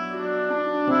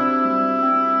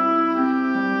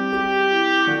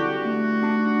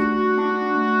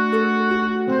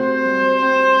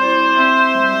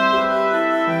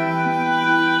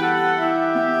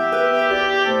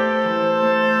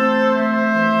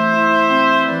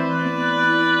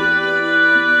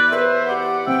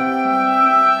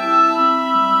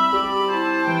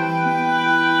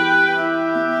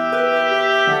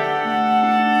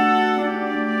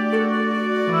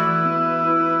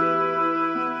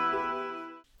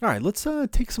 All right, let's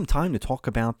take some time to talk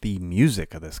about the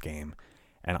music of this game.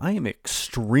 And I am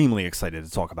extremely excited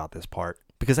to talk about this part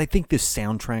because I think this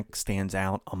soundtrack stands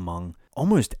out among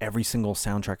almost every single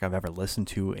soundtrack I've ever listened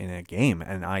to in a game.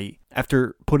 And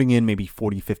after putting in maybe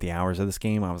 40, 50 hours of this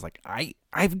game, I was like,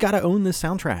 I've got to own this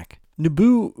soundtrack.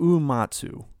 Nobuo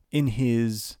Uematsu, in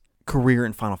his career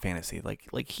in Final Fantasy,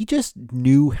 like he just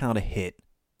knew how to hit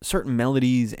certain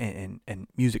melodies and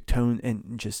music tone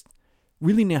and just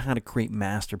really know how to create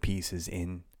masterpieces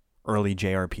in early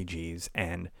JRPGs.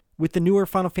 And with the newer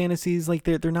Final Fantasies, like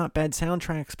they're not bad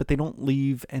soundtracks, but they don't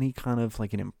leave any kind of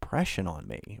like an impression on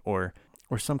me or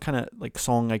some kind of like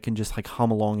song I can just like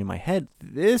hum along in my head.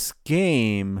 This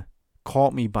game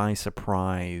caught me by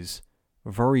surprise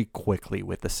very quickly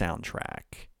with the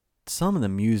soundtrack. Some of the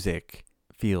music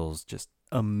feels just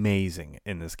amazing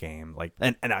in this game. Like,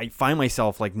 and I find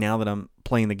myself like now that I'm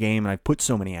playing the game and I've put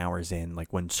so many hours in,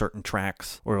 like when certain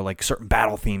tracks or like certain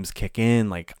battle themes kick in,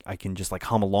 like I can just like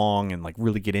hum along and like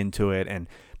really get into it, and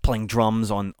playing drums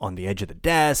on the edge of the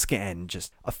desk, and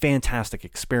just a fantastic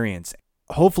experience.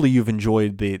 Hopefully you've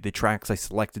enjoyed the tracks I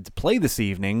selected to play this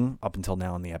evening up until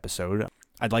now in the episode.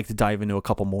 I'd like to dive into a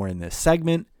couple more in this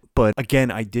segment, but again,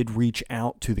 I did reach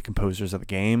out to the composers of the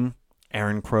game,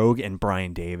 Aaron Krogh and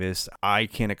Brian Davis. I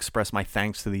can't express my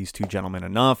thanks to these two gentlemen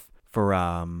enough for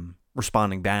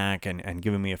responding back and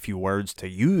giving me a few words to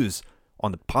use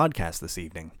on the podcast this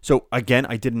evening. So again,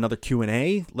 I did another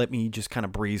Q&A. Let me just kind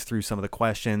of breeze through some of the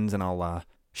questions, and I'll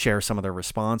share some of their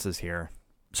responses here.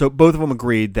 So both of them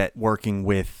agreed that working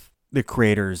with the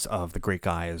creators of the Great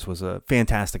Gaias was a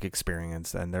fantastic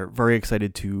experience, and they're very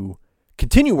excited to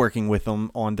continue working with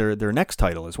them on their next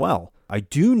title as well. I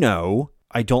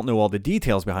don't know all the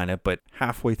details behind it, but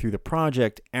halfway through the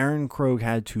project, Aaron Krogh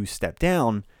had to step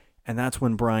down, and that's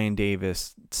when Brian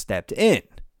Davis stepped in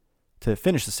to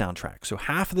finish the soundtrack. So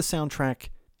half of the soundtrack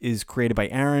is created by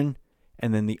Aaron,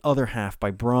 and then the other half by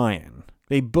Brian.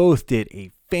 They both did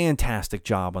a fantastic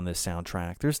job on this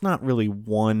soundtrack. There's not really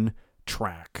one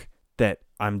track that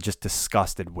I'm just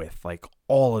disgusted with. Like,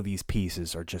 all of these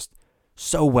pieces are just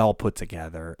so well put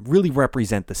together, really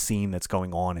represent the scene that's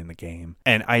going on in the game.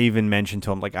 And I even mentioned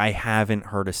to him, like, I haven't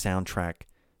heard a soundtrack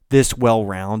this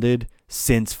well-rounded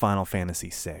since Final Fantasy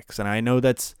VI. And I know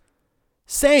that's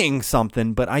saying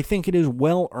something, but I think it is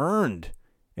well-earned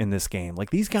in this game. Like,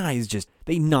 these guys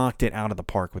they knocked it out of the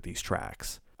park with these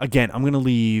tracks. Again, I'm going to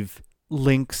leave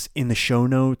links in the show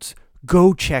notes.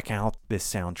 Go check out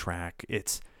this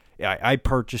soundtrack. I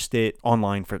purchased it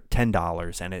online for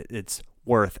 $10, and it's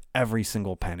worth every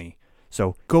single penny.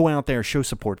 So go out there, show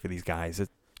support for these guys.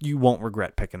 You won't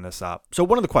regret picking this up. So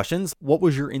one of the questions, what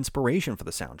was your inspiration for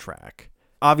the soundtrack?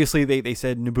 Obviously, they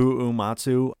said Nobuo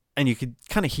Uematsu, and you could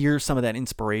kind of hear some of that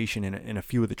inspiration in a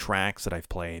few of the tracks that I've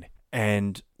played.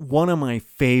 And one of my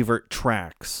favorite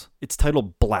tracks, it's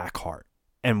titled Blackheart.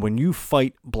 And when you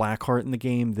fight Blackheart in the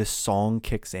game, this song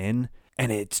kicks in,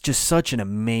 and it's just such an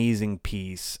amazing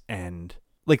piece. And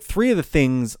like, three of the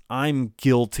things I'm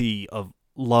guilty of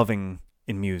loving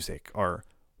in music are,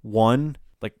 one,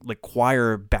 like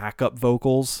choir backup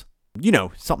vocals. You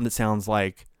know, something that sounds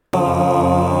like,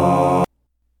 oh,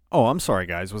 I'm sorry,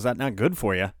 guys. Was that not good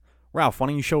for you? Ralph, why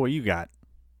don't you show what you got?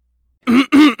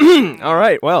 All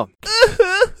right, well.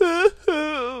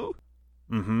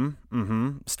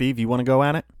 Steve, you want to go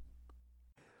at it?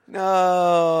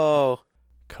 No.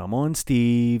 Come on,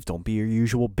 Steve. Don't be your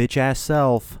usual bitch-ass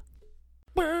self.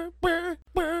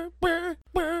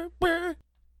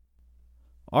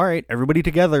 All right, everybody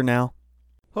together now.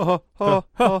 All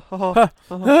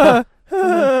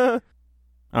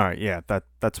right, yeah,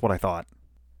 that's what I thought.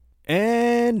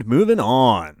 And moving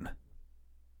on.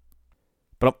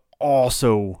 But I'm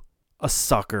also a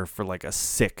sucker for like a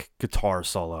sick guitar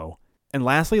solo. And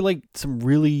lastly, like some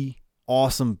really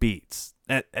awesome beats.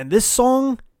 And this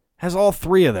song has all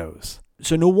three of those.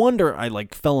 So no wonder I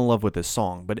like fell in love with this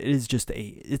song, but it is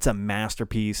it's a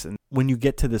masterpiece. And when you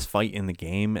get to this fight in the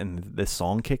game and this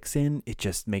song kicks in, it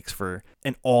just makes for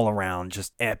an all around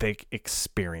just epic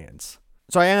experience.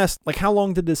 So I asked, like, how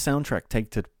long did this soundtrack take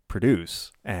to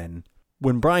produce? And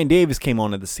when Brian Davis came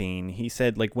onto the scene, he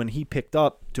said, like, when he picked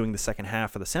up doing the second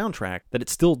half of the soundtrack, that it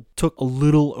still took a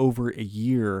little over a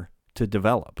year to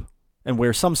develop. And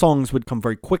where some songs would come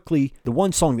very quickly, the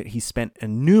one song that he spent a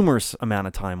numerous amount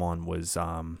of time on was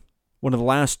one of the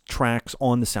last tracks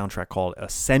on the soundtrack called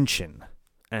Ascension.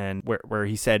 And where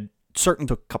he said certain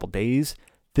took a couple days,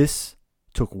 this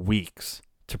took weeks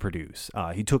to produce.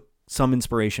 He took some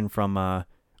inspiration from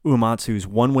Uematsu's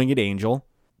One-Winged Angel.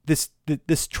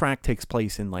 This track takes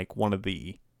place in like one of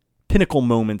the pinnacle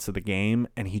moments of the game,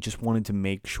 and he just wanted to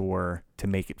make sure to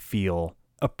make it feel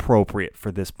appropriate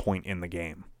for this point in the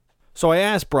game. So I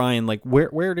asked Brian, like,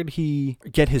 where did he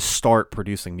get his start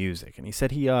producing music? And he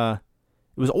said it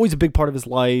was always a big part of his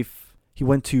life. He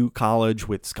went to college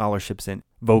with scholarships in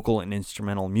vocal and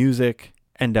instrumental music.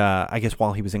 And I guess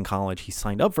while he was in college, he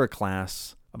signed up for a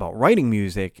class about writing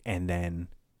music and then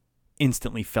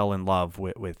instantly fell in love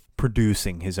with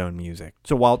producing his own music.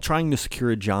 So while trying to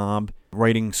secure a job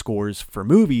writing scores for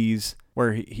movies,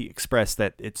 where he expressed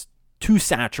that it's too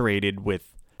saturated with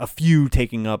a few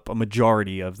taking up a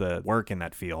majority of the work in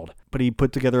that field. But he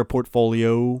put together a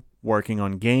portfolio working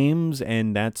on games,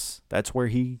 and that's where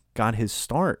he got his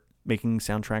start, making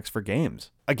soundtracks for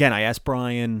games. Again, I asked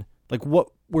Brian, like,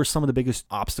 what were some of the biggest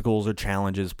obstacles or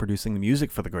challenges producing the music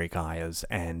for the great Gaias?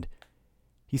 And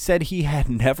he said he had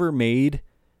never made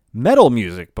metal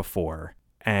music before,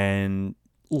 and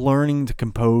learning to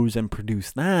compose and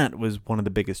produce that was one of the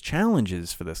biggest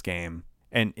challenges for this game.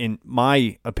 And in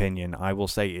my opinion, I will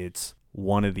say it's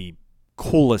one of the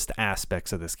coolest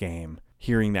aspects of this game,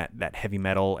 hearing that heavy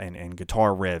metal and guitar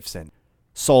riffs and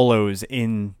solos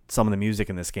in some of the music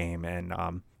in this game. And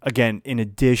again, in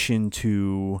addition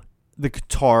to the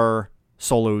guitar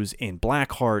solos in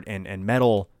Blackheart and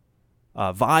metal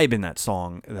vibe in that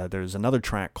song, there's another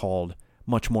track called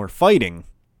Much More Fighting,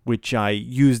 which I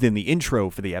used in the intro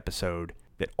for the episode,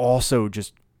 that also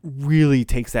just really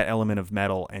takes that element of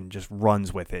metal and just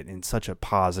runs with it in such a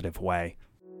positive way.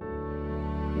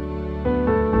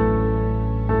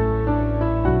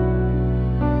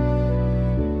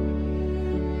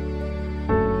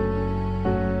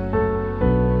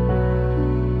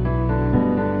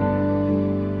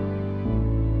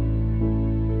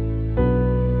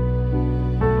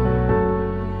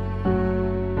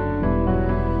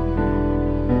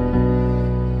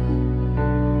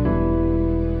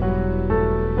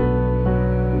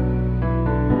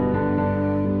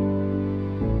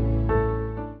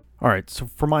 Alright, so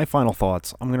for my final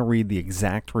thoughts, I'm going to read the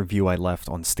exact review I left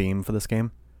on Steam for this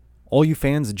game. All you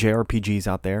fans of JRPGs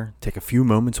out there, take a few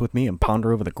moments with me and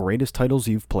ponder over the greatest titles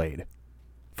you've played.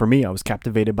 For me, I was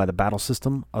captivated by the battle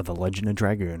system of The Legend of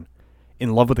Dragoon.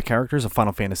 in love with the characters of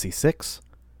Final Fantasy VI,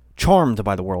 charmed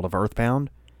by the world of Earthbound,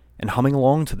 and humming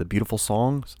along to the beautiful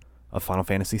songs of Final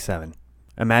Fantasy VII.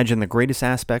 Imagine the greatest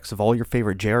aspects of all your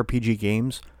favorite JRPG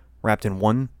games wrapped in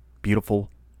one beautiful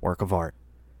work of art.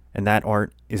 And that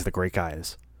art is the great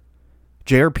Gaias.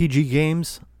 JRPG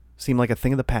games seem like a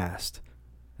thing of the past,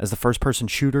 as the first-person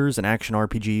shooters and action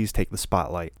RPGs take the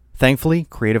spotlight. Thankfully,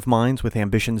 creative minds with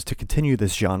ambitions to continue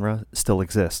this genre still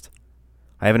exist.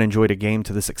 I haven't enjoyed a game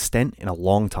to this extent in a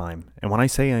long time, and when I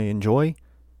say I enjoy,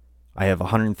 I have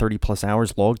 130 plus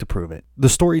hours logged to prove it. The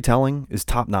storytelling is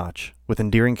top-notch, with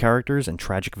endearing characters and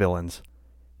tragic villains.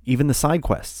 Even the side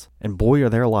quests, and boy are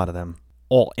there a lot of them,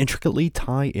 all intricately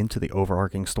tie into the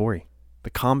overarching story. The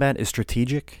combat is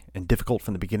strategic and difficult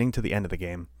from the beginning to the end of the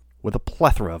game, with a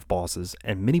plethora of bosses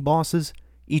and mini-bosses,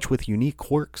 each with unique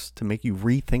quirks to make you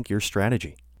rethink your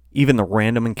strategy. Even the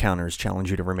random encounters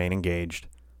challenge you to remain engaged,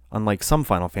 unlike some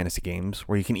Final Fantasy games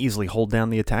where you can easily hold down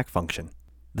the attack function.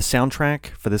 The soundtrack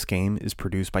for this game is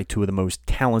produced by two of the most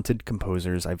talented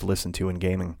composers I've listened to in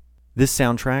gaming. This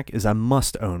soundtrack is a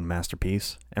must-own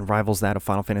masterpiece and rivals that of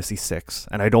Final Fantasy VI,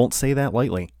 and I don't say that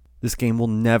lightly. This game will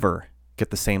never get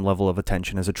the same level of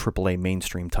attention as a AAA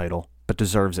mainstream title, but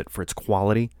deserves it for its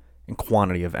quality and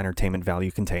quantity of entertainment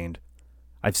value contained.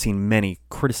 I've seen many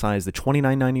criticize the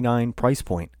 $29.99 price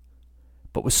point,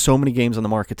 but with so many games on the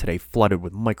market today flooded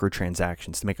with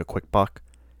microtransactions to make a quick buck,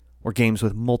 or games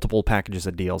with multiple packages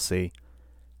of DLC,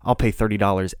 I'll pay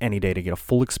 $30 any day to get a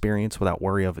full experience without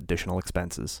worry of additional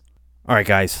expenses. Alright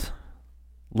guys,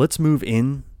 let's move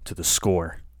in to the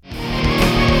score.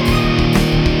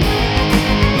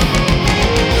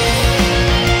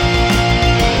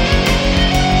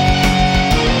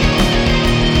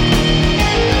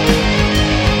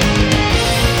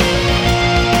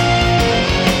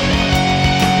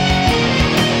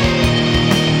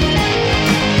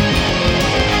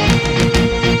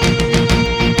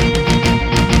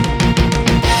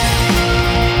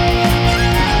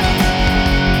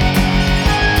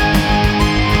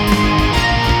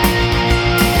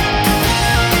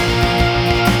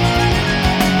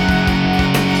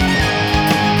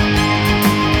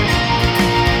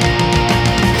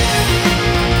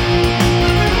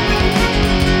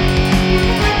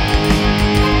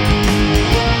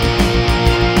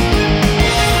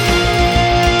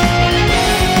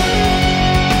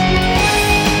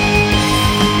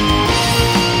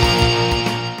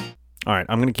 Alright,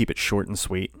 I'm going to keep it short and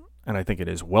sweet, and I think it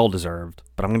is well deserved,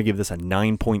 but I'm going to give this a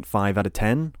 9.5 out of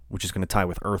 10, which is going to tie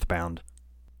with Earthbound.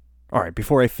 Alright,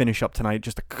 before I finish up tonight,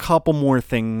 just a couple more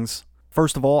things.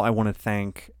 First of all, I want to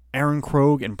thank Aaron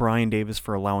Krogh and Brian Davis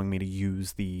for allowing me to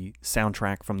use the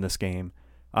soundtrack from this game.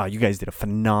 You guys did a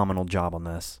phenomenal job on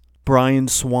this. Brian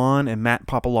Swan and Matt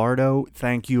Papalardo,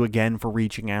 thank you again for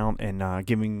reaching out and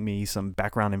giving me some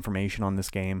background information on this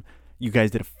game. You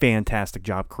guys did a fantastic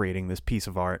job creating this piece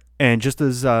of art. And just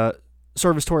as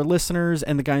service to our listeners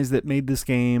and the guys that made this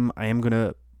game, I am going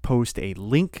to post a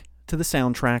link to the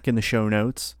soundtrack in the show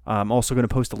notes. I'm also going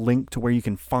to post a link to where you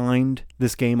can find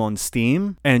this game on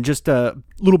Steam. And just a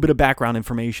little bit of background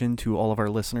information to all of our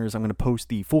listeners. I'm going to post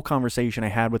the full conversation I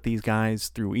had with these guys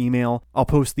through email. I'll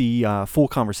post the full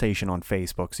conversation on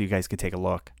Facebook so you guys can take a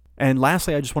look. And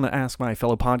lastly, I just want to ask my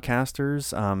fellow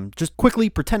podcasters, just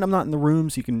quickly pretend I'm not in the room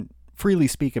so you can freely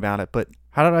speak about it, but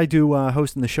how did I do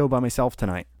hosting the show by myself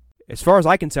tonight? As far as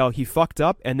I can tell, he fucked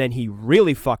up, and then he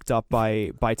really fucked up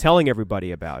by telling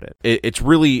everybody about it. It's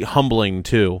really humbling,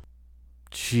 too.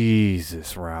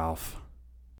 Jesus, Ralph.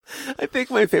 I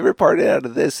think my favorite part out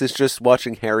of this is just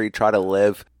watching Harry try to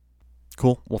live.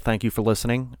 Cool. Well, thank you for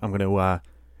listening. I'm going to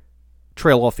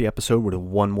trail off the episode with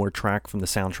one more track from the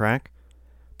soundtrack.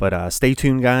 But stay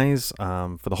tuned, guys,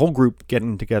 for the whole group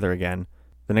getting together again.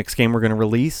 The next game we're going to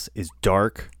release is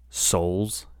Dark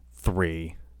Souls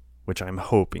 3, which I'm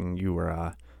hoping you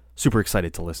are super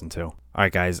excited to listen to. All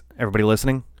right, guys, everybody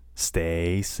listening,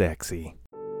 stay sexy.